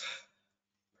 transport.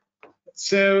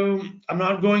 So I'm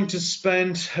not going to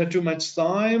spend too much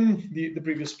time. The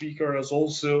previous speaker has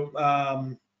also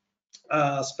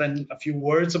spent a few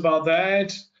words about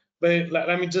that. But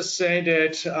let me just say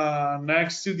that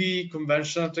next to the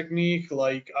conventional technique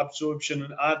like absorption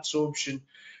and adsorption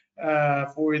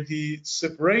for the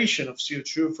separation of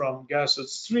CO₂ from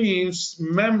gaseous streams,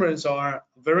 membranes are a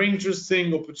very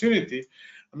interesting opportunity.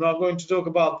 I'm not going to talk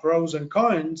about pros and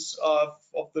cons of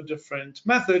the different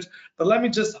methods, but let me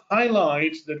just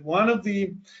highlight that one of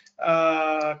the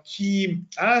key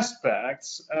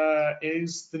aspects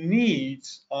is the need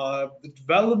of the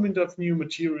development of new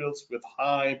materials with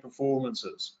high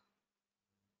performances.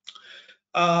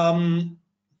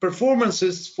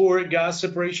 Performances for gas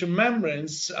separation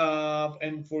membranes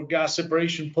and for gas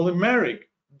separation polymeric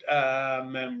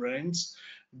membranes,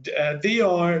 they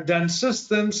are dense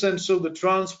systems, and so the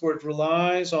transport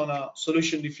relies on a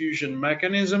solution diffusion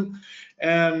mechanism.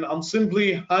 And I'm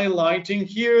simply highlighting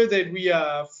here that we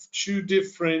have two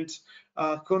different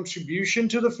contribution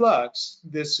to the flux.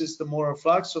 This is the molar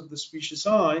flux of the species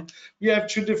I. We have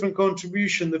two different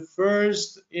contributions. The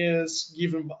first is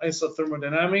given as a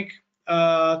thermodynamic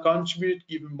contribute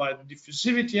given by the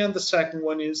diffusivity, and the second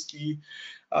one is the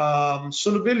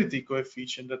solubility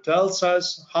coefficient that tells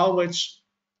us how much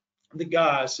the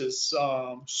gas is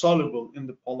soluble in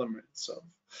the polymer itself.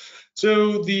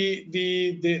 So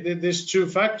these two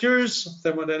factors,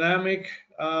 thermodynamic,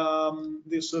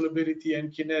 the solubility,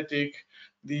 and kinetic,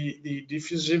 the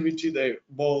diffusivity, they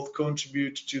both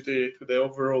contribute to the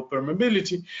overall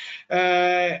permeability.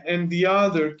 And the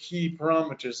other key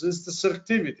parameters is the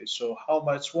selectivity, so how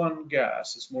much one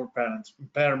gas is more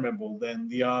permeable than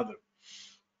the other.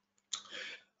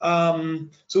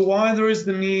 So why there is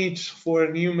the need for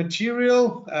a new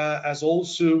material, as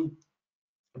also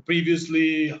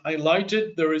previously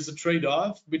highlighted, there is a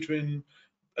trade-off between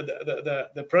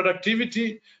the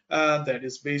productivity, that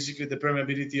is basically the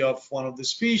permeability of one of the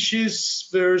species,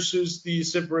 versus the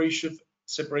separation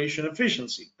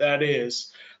efficiency, that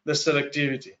is the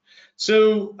selectivity.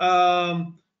 So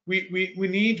we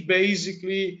need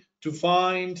basically to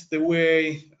find the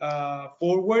way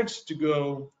forward to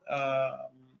go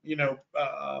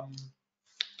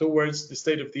towards the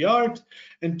state of the art,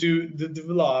 and to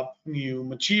develop new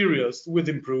materials with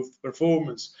improved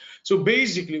performance. So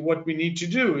basically what we need to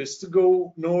do is to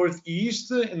go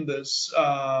northeast in this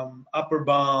upper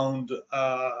bound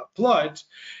plot,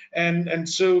 and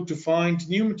so to find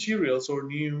new materials or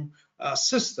new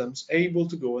systems able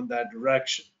to go in that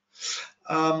direction.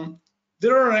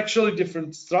 There are actually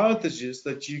different strategies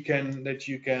that you can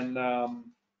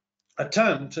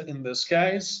attempt in this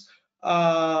case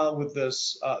with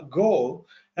this goal,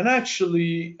 and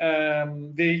actually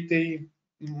they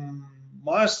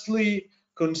mostly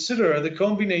consider the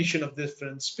combination of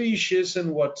different species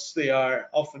and what they are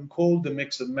often called the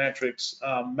mixed matrix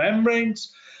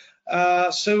membranes.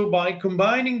 So by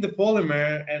combining the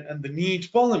polymer and the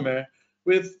neat polymer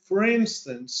with, for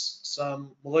instance,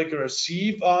 some molecular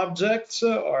sieve objects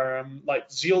or like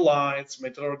zeolites,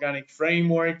 metal organic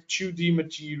framework, 2D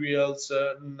materials,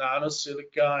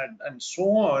 nanosilica, and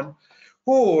so on,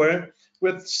 or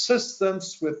with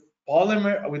systems with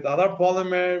polymer, with other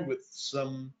polymer, with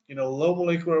some low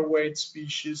molecular weight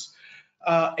species,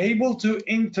 able to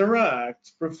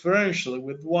interact preferentially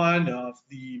with one of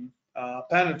the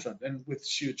penetrant, and with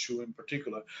CO₂ in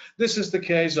particular. This is the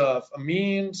case of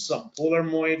amines, some polar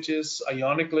moieties,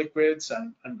 ionic liquids,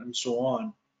 and so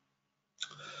on.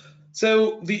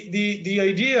 So the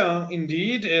idea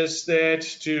indeed is that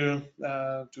to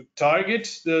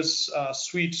target this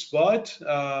sweet spot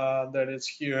that is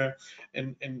here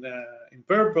in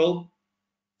purple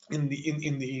in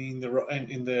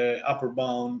the upper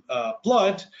bound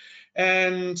plot,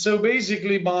 and so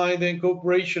basically by the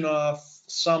incorporation of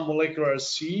some molecular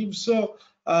sieves into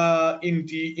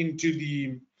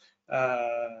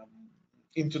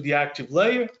the active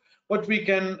layer, what we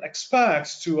can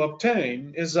expect to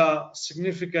obtain is a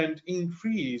significant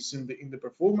increase in the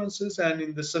performances and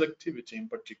in the selectivity in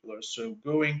particular. So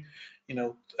going,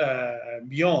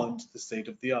 beyond the state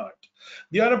of the art.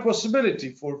 The other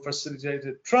possibility for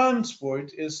facilitated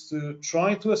transport is to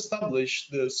try to establish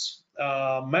this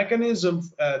mechanism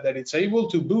that it's able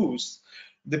to boost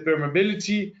the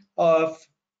permeability of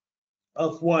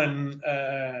one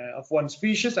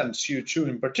species, and CO₂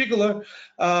 in particular,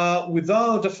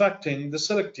 without affecting the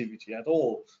selectivity at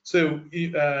all. So,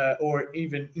 or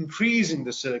even increasing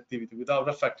the selectivity without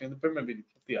affecting the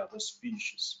permeability of the other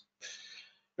species.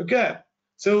 Okay,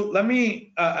 so let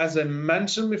me, as I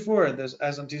mentioned before,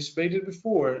 as anticipated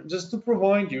before, just to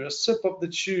provide you a sip of the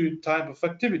two type of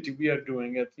activity we are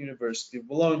doing at the University of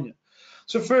Bologna.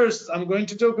 So first, I'm going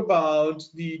to talk about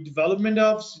the development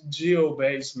of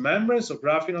geo-based membranes, or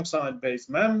graphene oxide-based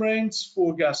membranes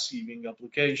for gas sieving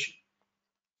application.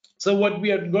 So what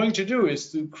we are going to do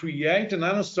is to create a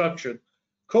nanostructured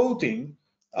coating,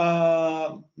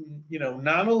 nano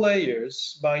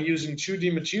layers by using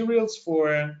 2D materials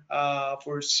for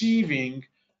sieving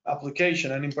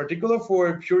application, and in particular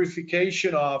for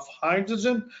purification of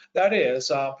hydrogen, that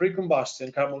is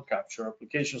pre-combustion carbon capture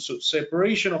application, so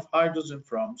separation of hydrogen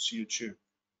from CO₂.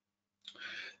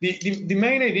 The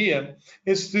main idea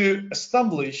is to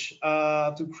establish,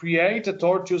 to create a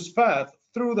tortuous path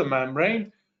through the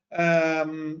membrane,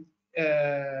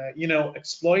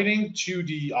 exploiting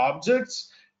 2D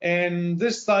objects, and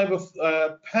this type of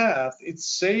path,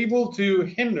 it's able to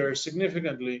hinder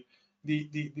significantly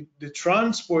the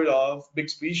transport of big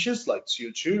species like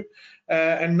CO₂,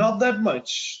 and not that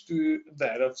much to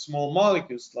that of small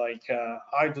molecules like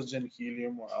hydrogen,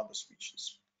 helium, or other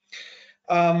species.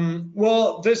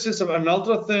 Well, this is an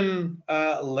ultra-thin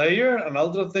layer, an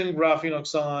ultra-thin graphene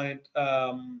oxide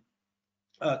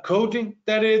coating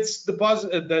that is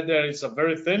deposited, that is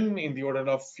very thin, in the order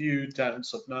of few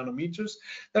tens of nanometers,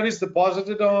 that is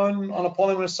deposited on a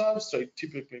polymer substrate,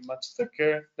 typically much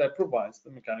thicker, that provides the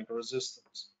mechanical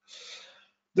resistance.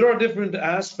 There are different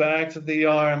aspects. They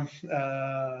are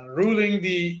ruling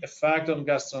the effect on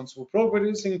gas transfer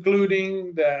properties,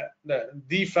 including the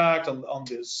defect on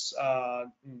this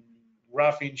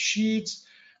graphene sheets,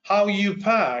 how you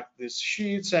pack these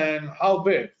sheets, and how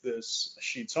big these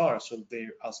sheets are, so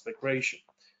their aspect ratio.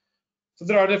 So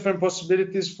there are different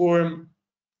possibilities for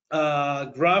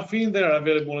graphene that are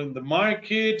available in the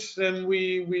market, and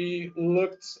we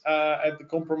looked at the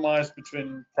compromise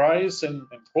between price and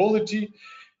quality,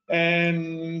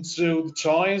 and so the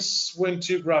choice went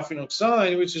to graphene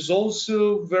oxide, which is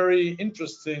also very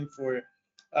interesting for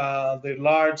the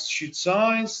large sheet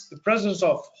size, the presence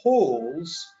of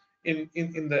holes in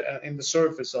the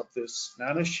surface of this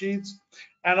nanosheets,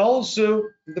 and also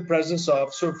the presence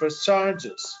of surface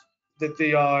charges, that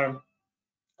they are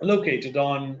located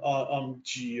on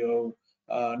geo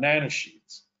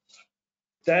nanosheets.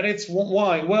 That is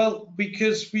why. Well,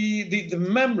 because the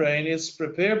membrane is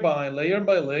prepared by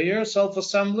layer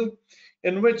self-assembly,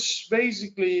 in which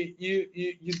basically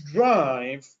you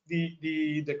drive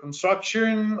the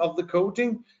construction of the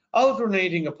coating,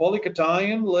 alternating a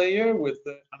polycation layer with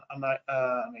an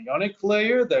ionic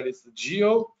layer, that is the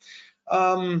geo,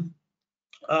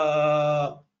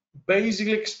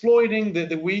 basically exploiting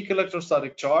the weak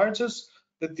electrostatic charges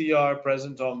that they are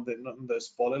present on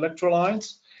this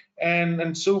polyelectrolytes,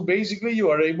 And so basically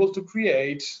you are able to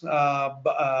create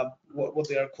what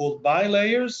they are called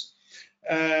bilayers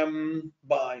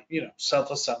by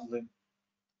self-assembling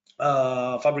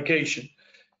fabrication.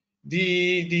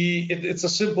 It's a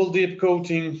simple deep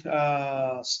coating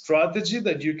strategy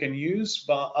that you can use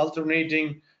by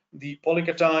alternating the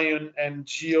polycation and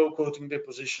geo coating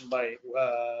deposition by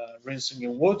rinsing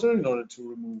in water in order to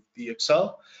remove the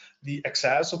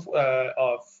excess of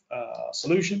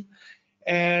solution.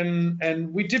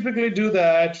 And we typically do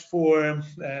that for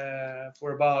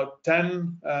about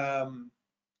 10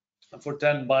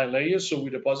 bilayers. So we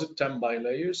deposit 10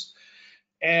 bilayers.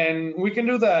 And we can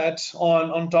do that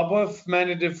on top of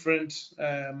many different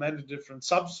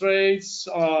substrates,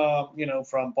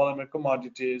 from polymer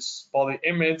commodities,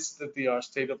 polyimides that they are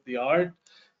state of the art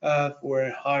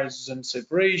for hydrogen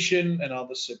separation and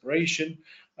other separation,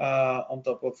 on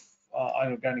top of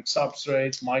inorganic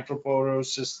substrates, microporous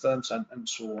systems, and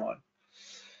so on.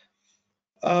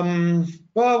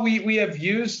 Well, we have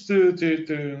used as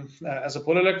a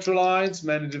polyelectrolytes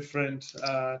many different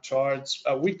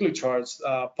weakly charged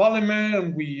polymer,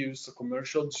 and we use the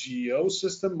commercial GEO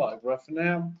system by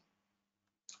Graphenam.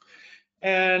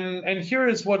 And here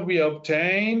is what we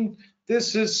obtain.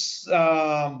 This is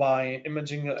by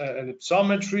imaging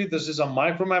ellipsometry. This is a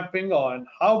micromapping on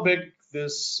how big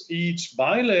each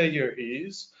bilayer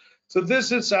is. So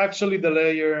this is actually the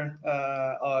layer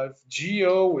of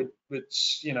GEO,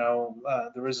 which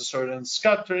there is a certain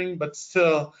scattering, but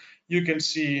still you can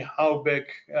see how big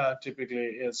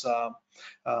typically is a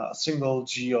single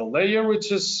GEO layer,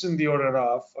 which is in the order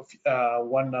of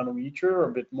 1 nanometer or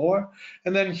a bit more.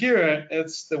 And then here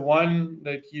it's the one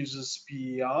that uses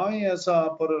PEI as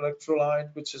a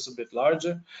polyelectrolyte, which is a bit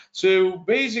larger. So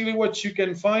basically what you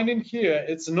can find in here,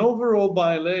 it's an overall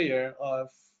bilayer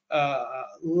of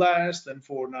less than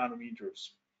 4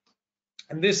 nanometers.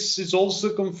 And this is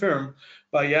also confirmed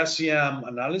by SEM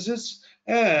analysis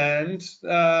and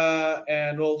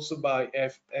also by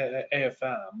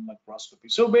AFM microscopy.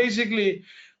 So basically,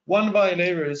 one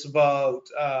bilayer is about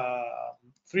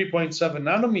 3.7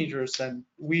 nanometers, and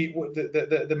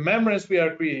the membranes we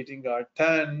are creating are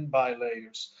 10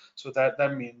 bilayers. So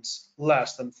that means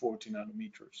less than 40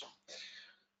 nanometers.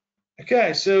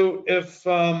 Okay, so if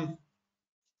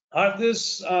are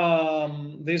these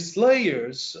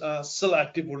layers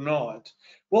selective or not?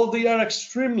 Well, they are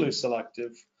extremely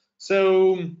selective.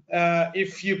 So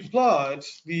if you plot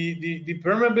the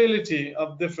permeability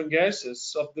of different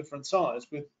gases of different size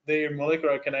with their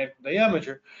molecular kinetic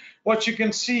diameter, what you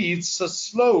can see, it's a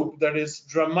slope that is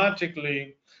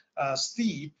dramatically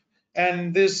steep,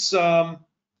 and this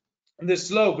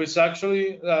slope is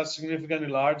actually significantly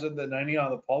larger than any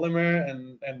other polymer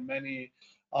and many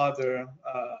other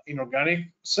inorganic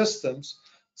systems.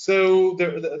 So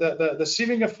the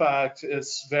sieving effect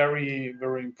is very,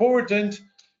 very important,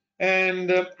 and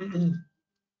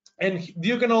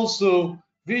you can also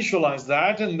visualize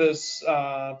that in this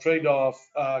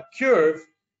trade-off curve,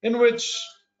 in which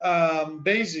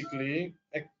basically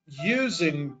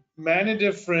using many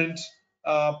different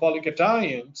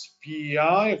polycations,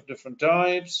 PEI of different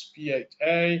types,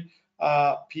 P8A,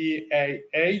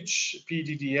 PAH,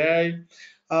 PDDA,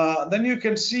 then you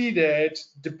can see that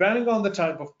depending on the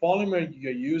type of polymer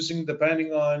you're using,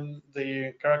 depending on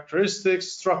the characteristics,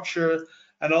 structure,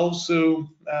 and also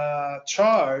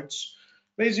charge,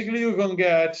 basically you can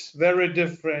get very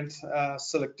different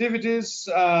selectivities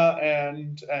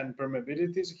and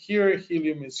permeabilities. Here,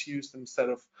 helium is used instead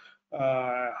of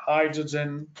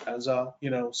hydrogen as a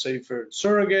safer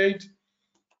surrogate.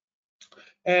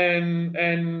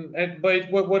 But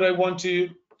what I want to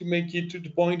make you to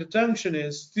point attention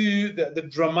is to the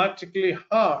dramatically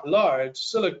large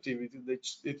selectivity that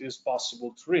it is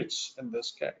possible to reach in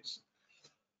this case.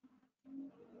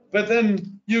 But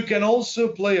then you can also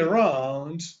play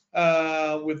around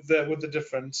with the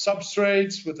different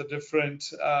substrates, with the different.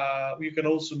 You can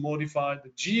also modify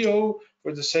the geo.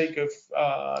 For the sake of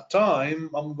time,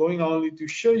 I'm going only to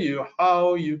show you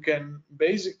how you can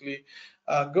basically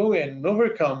go in and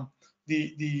overcome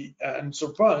and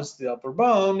surpass the upper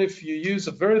bound if you use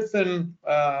a very thin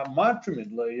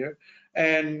matrimid layer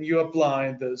and you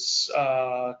apply this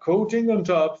coating on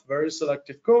top, very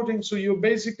selective coating. So you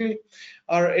basically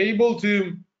are able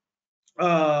to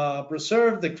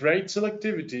preserve the great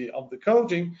selectivity of the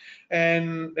coating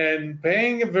and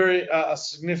paying a very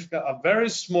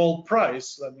small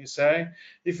price, let me say,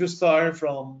 if you start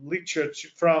from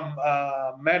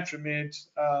matrimid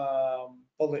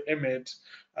polyimide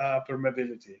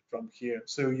permeability from here.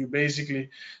 So you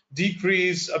basically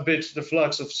decrease a bit the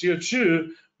flux of CO2,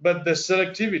 but the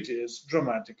selectivity is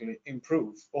dramatically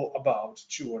improved, or about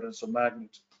 2 orders of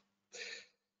magnitude.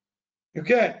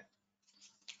 Okay,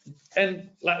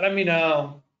 and let me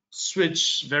now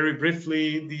switch very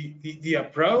briefly the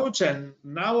approach, and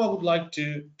now I would like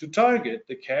to target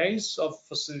the case of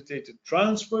facilitated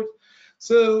transport.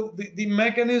 So the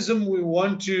mechanism we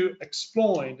want to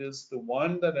exploit is the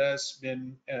one that has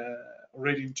been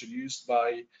already introduced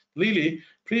by Lily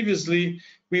previously.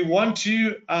 We want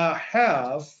to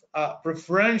have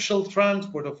preferential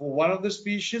transport of one of the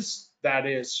species, that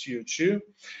is CO2,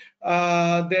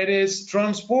 that is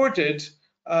transported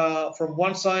from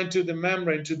one side to the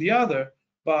membrane to the other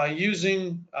by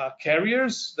using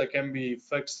carriers that can be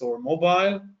fixed or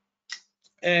mobile,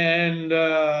 and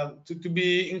to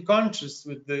be in contrast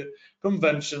with the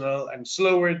conventional and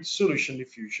slower solution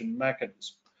diffusion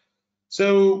mechanism.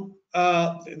 So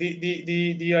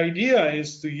the idea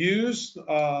is to use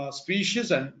species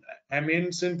and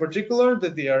amines in particular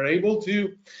that they are able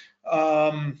to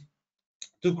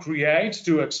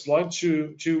exploit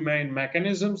two main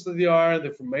mechanisms, that they are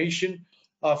the formation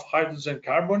of hydrogen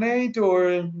carbonate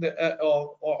or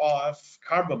of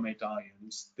carbamate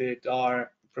ions that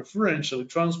are preferentially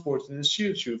transported in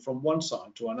CO2 from one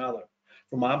side to another,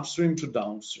 from upstream to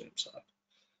downstream side.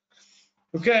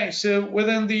 Okay, so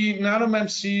within the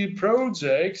NanoMC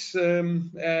project,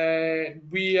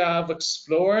 we have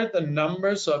explored a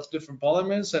number of different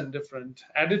polymers and different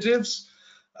additives.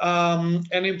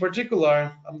 And in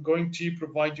particular, I'm going to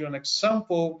provide you an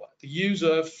example, the use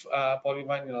of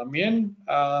polyvinylamine,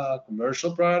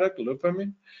 commercial product,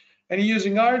 lupamine, and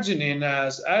using arginine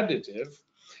as additive.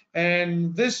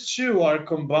 And these two are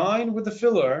combined with the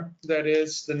filler, that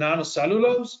is the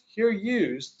nanocellulose, here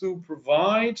used to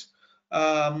provide,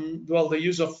 well, the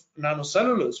use of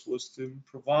nanocellulose was to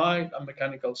provide a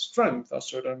mechanical strength, a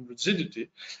certain rigidity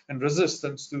and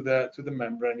resistance to the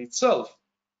membrane itself.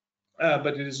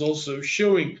 But it is also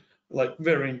showing like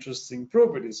very interesting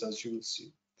properties, as you will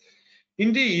see.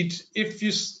 Indeed,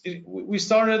 we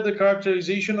started the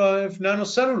characterization of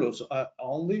nanocellulose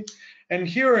only, and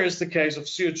here is the case of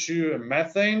CO2 and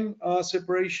methane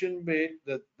separation,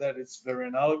 that is very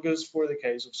analogous for the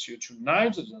case of CO2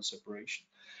 nitrogen separation.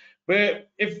 But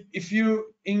if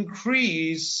you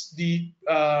increase the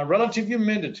relative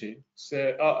humidity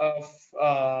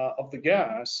of the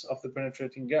gas, of the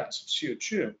penetrating gas of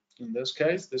CO2, in this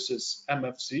case, this is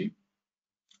MFC,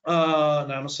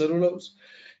 nanocellulose.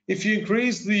 If you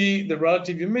increase the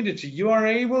relative humidity, you are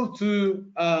able to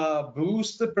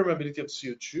boost the permeability of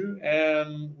CO2,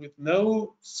 and with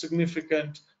no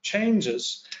significant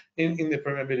changes in the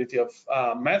permeability of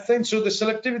methane. So the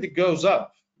selectivity goes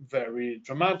up very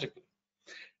dramatically.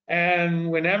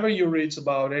 And whenever you reach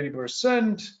about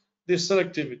 80%, the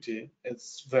selectivity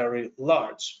is very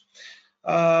large.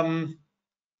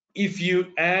 If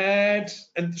you add,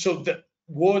 and so the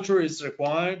water is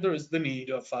required, there is the need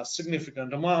of a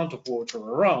significant amount of water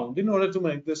around in order to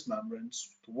make these membranes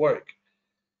to work.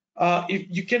 If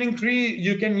you can increase,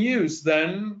 you can use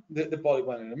then the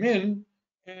polyvinylamine,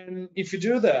 and if you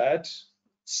do that,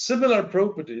 similar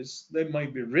properties, they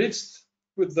might be reached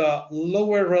with the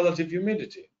lower relative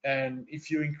humidity. And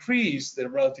if you increase the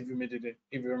relative humidity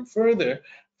even further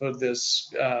for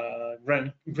this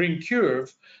green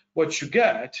curve, what you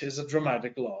get is a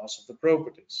dramatic loss of the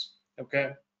properties.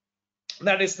 Okay,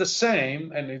 that is the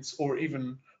same, and it's or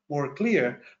even more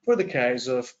clear for the case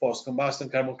of post-combustion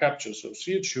carbon capture, so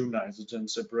CO2 nitrogen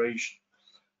separation.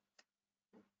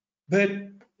 But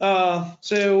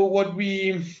so what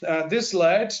this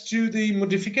led to the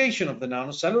modification of the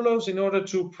nanocellulose in order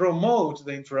to promote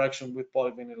the interaction with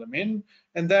polyvinylamine,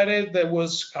 and that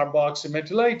was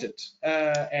carboxymethylated,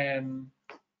 and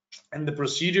the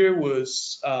procedure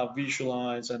was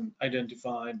visualized and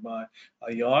identified by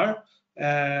IR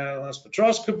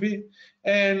spectroscopy,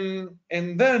 and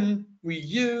then we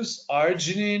use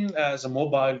arginine as a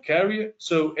mobile carrier,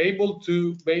 so able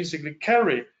to basically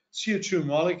carry CO2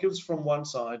 molecules from one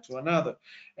side to another.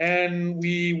 And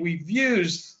we've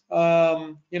used,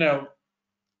 we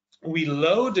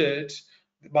loaded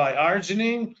by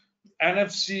arginine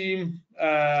NFC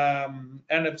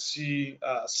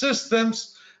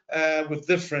systems with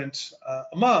different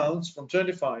amounts from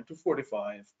 25 to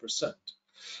 45%.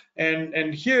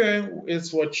 And here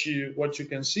is what you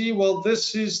can see. Well,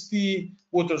 this is the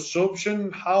water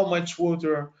absorption, how much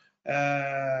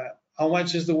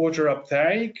is the water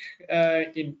uptake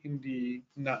in the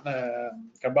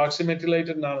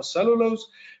carboxymethylated nanocellulose,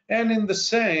 and in the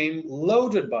same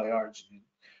loaded by arginine.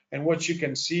 And what you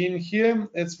can see in here,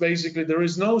 it's basically there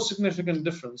is no significant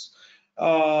difference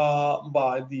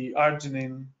by the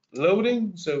arginine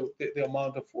loading. So the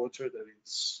amount of water that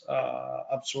is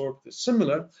absorbed is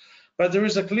similar, but there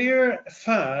is a clear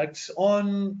effect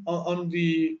on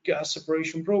the gas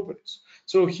separation properties.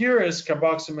 So here is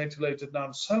carboxymethylated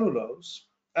nonacellulose.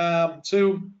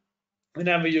 So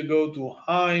whenever you go to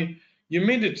high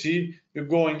humidity, you're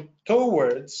going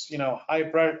towards, high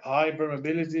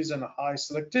permeabilities and high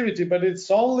selectivity, but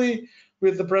it's only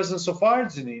with the presence of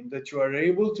arginine that you are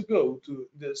able to go to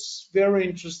this very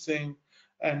interesting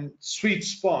and sweet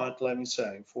spot, let me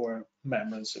say, for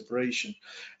membrane separation.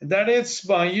 And that is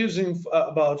by using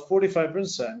about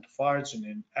 45% of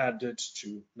arginine added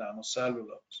to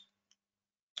nanocellulose.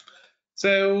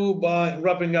 So by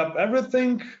wrapping up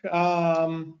everything,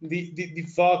 the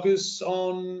focus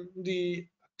on the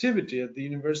activity at the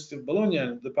University of Bologna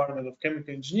and the Department of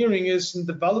Chemical Engineering is in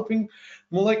developing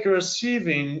molecular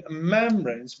sieving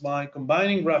membranes by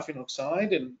combining graphene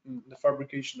oxide and the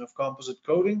fabrication of composite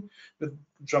coating with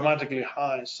dramatically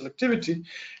high selectivity,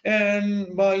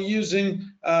 and by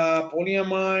using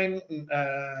polyamine,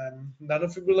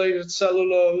 nanofibrillated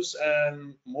cellulose,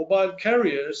 and mobile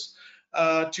carriers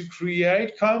to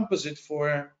create composite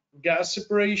for gas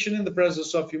separation in the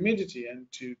presence of humidity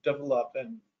and to develop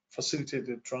and facilitate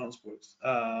the transport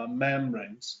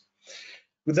membranes.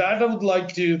 With that, I would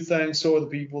like to thank all the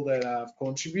people that have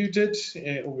contributed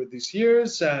over these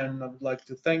years, and I would like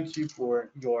to thank you for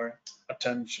your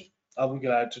attention. I'll be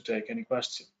glad to take any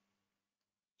question.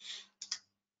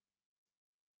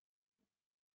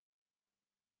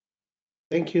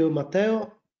 Thank you,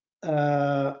 Matteo.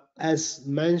 As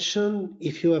mentioned,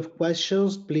 if you have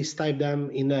questions, please type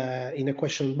them in a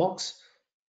question box.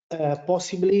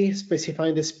 Possibly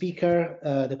specifying the speaker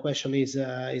the question is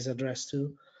addressed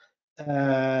to.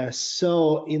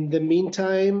 So in the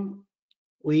meantime,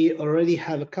 we already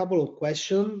have a couple of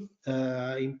questions,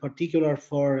 in particular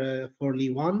for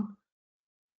Liyuan.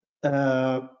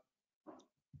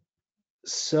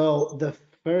 So the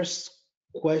first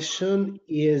question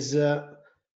is,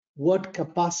 what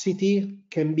capacity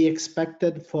can be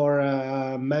expected for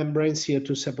membrane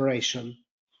CO₂ separation?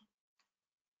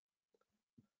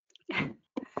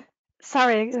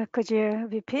 Sorry, could you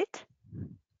repeat?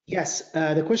 Yes,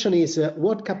 the question is,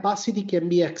 what capacity can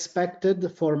be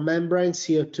expected for membrane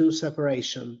CO₂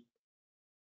 separation?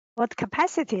 What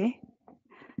capacity?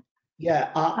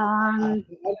 Yeah, I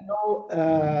don't know.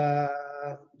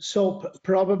 So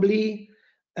probably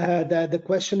the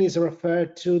question is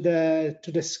referred to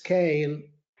the scale.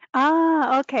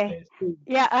 Ah, okay.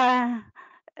 Yeah.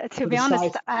 To be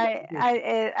honest,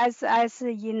 as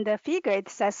in the figure it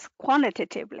says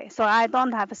quantitatively, so I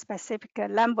don't have a specific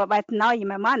number right now in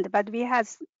my mind. But we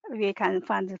can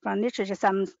find from literature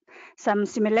some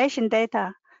simulation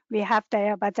data we have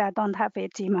there, but I don't have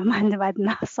it in my mind right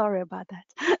now. Sorry about that.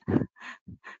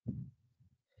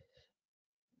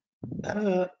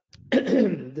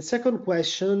 The second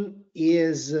question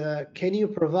is, can you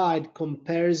provide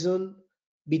comparison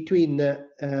between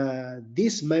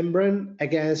this membrane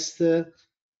against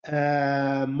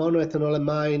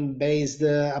monoethanolamine based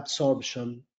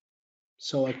absorption?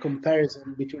 So a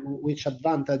comparison between which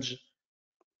advantage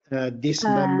this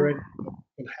membrane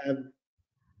can have.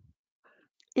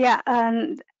 Yeah,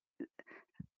 and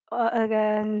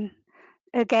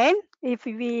again, if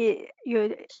the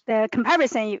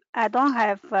comparison, I don't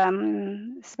have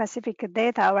specific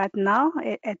data right now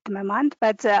at the moment,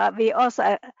 but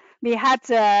we had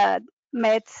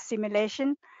made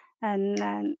simulation,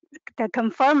 and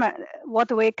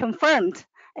what we confirmed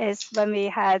is when we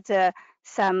had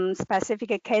some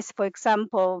specific case, for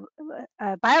example,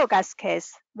 biogas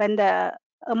case, when the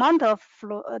amount of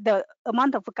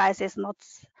gas is not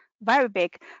very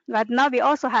big. But now we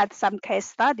also had some case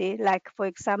study, like for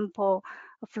example,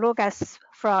 flue gas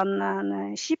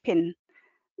from shipping.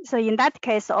 So in that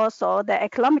case also, the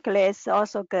economically is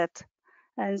also good.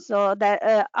 And so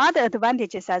the other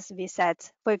advantages, as we said,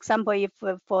 for example, if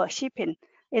for shipping,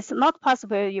 it's not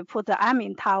possible you put the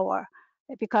amine tower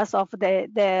because of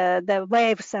the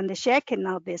waves and the shaking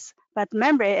of this. But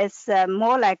membrane is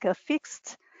more like a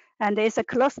fixed, and it's a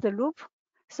closed loop.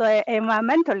 So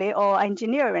environmentally or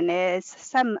engineering is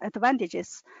some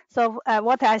advantages. So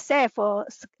what I say for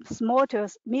small to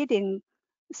medium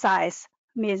size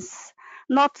means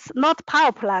not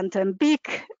power plant and big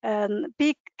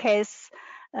case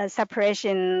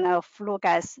separation of flue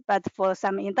gas, but for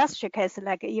some industry case,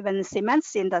 like even cement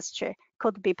industry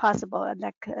could be possible,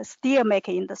 like steel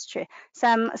making industry.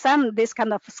 Some this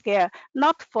kind of scale,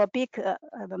 not for big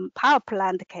power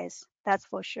plant case, that's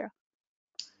for sure.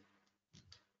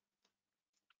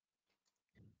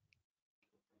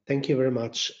 Thank you very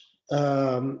much.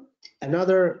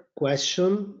 Another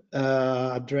question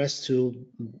addressed to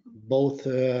both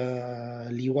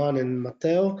Liyuan and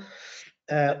Matteo.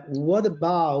 What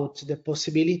about the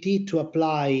possibility to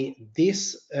apply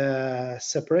these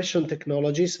separation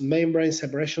technologies, membrane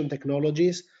separation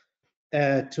technologies,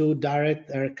 to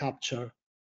direct air capture?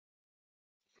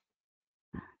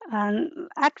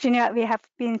 Actually, we have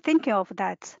been thinking of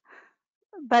that,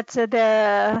 but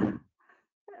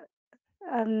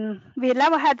we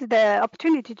never had the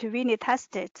opportunity to really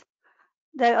test it.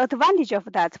 The advantage of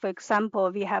that, for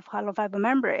example, we have hollow fiber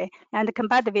membrane, and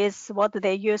compared with what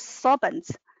they use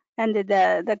solvents, and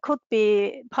that could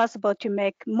be possible to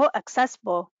make more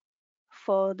accessible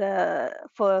for the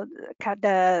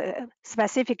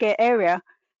specific area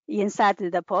inside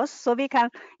the post. So we can,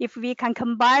 if we can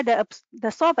combine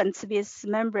the solvents with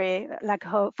membrane, like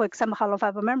for example hollow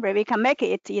fiber membrane, we can make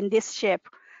it in this shape.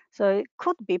 So it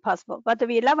could be possible, but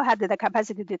we never had the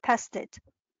capacity to test it.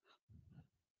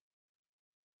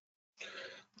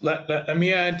 Let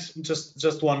me add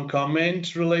just one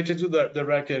comment related to the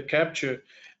direct air capture,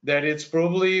 that it's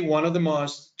probably one of the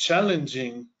most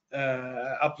challenging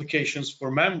applications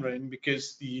for membrane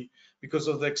because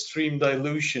of the extreme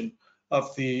dilution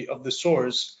of the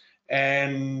source,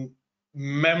 and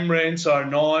membranes are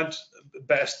not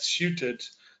best suited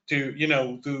to, you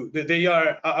know, they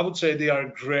are, I would say they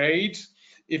are great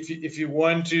if you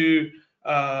want to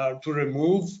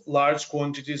remove large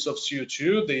quantities of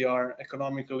CO₂. They are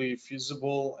economically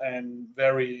feasible and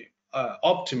very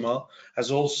optimal, as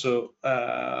also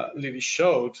Lily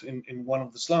showed in one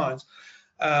of the slides.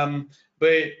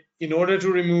 But in order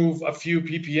to remove a few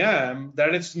ppm,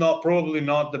 that is probably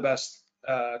not the best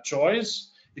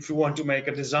choice if you want to make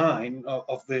a design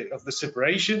of the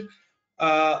separation.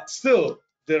 Still,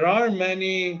 there are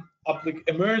many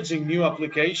emerging new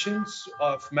applications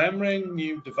of membrane,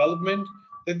 new development,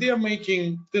 that they are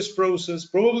making this process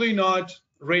probably not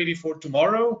ready for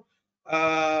tomorrow,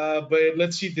 but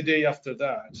let's see the day after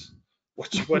that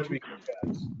what we can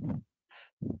get.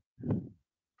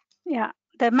 Yeah,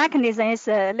 the mechanism is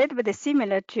a little bit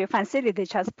similar to facility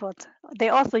transport. They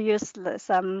also use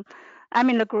some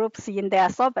amino groups in their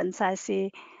solvents, I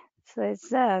see. So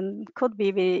it's could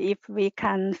be if we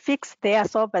can fix their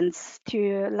solvents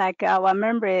to like our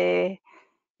membrane,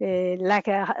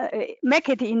 make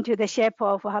it into the shape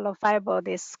of hollow fiber.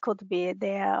 This could be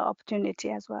their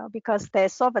opportunity as well, because the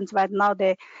solvents right now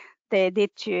they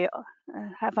need to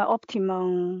have an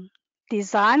optimum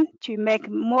design to make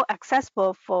more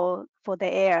accessible for the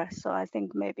air. So I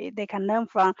think maybe they can learn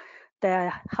from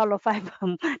the hollow fiber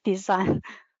design.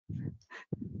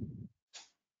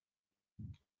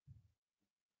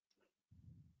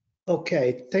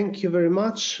 Okay, thank you very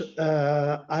much.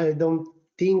 I don't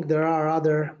think there are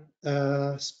other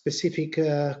specific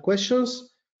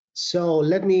questions. So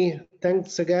let me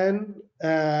thanks again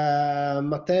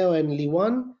Matteo and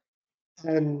Liyuan,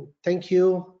 and thank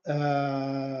you.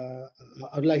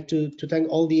 I'd like to thank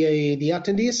all the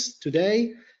attendees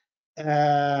today.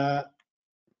 The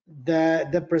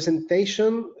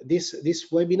presentation, this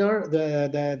webinar,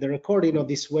 the recording of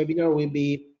this webinar will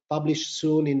be published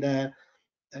soon in the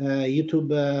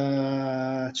YouTube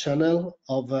channel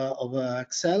of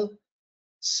ECCSEL.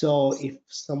 So if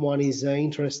someone is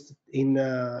interested in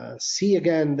see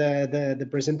again the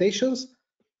presentations.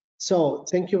 So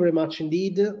thank you very much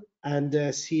indeed,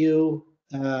 and see you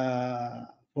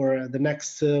for the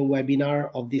next webinar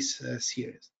of this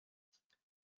series.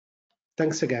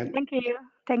 Thanks again. Thank you.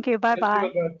 Thank you. Bye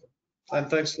bye. And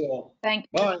thanks to all. Thank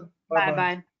you. Bye. Bye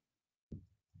bye.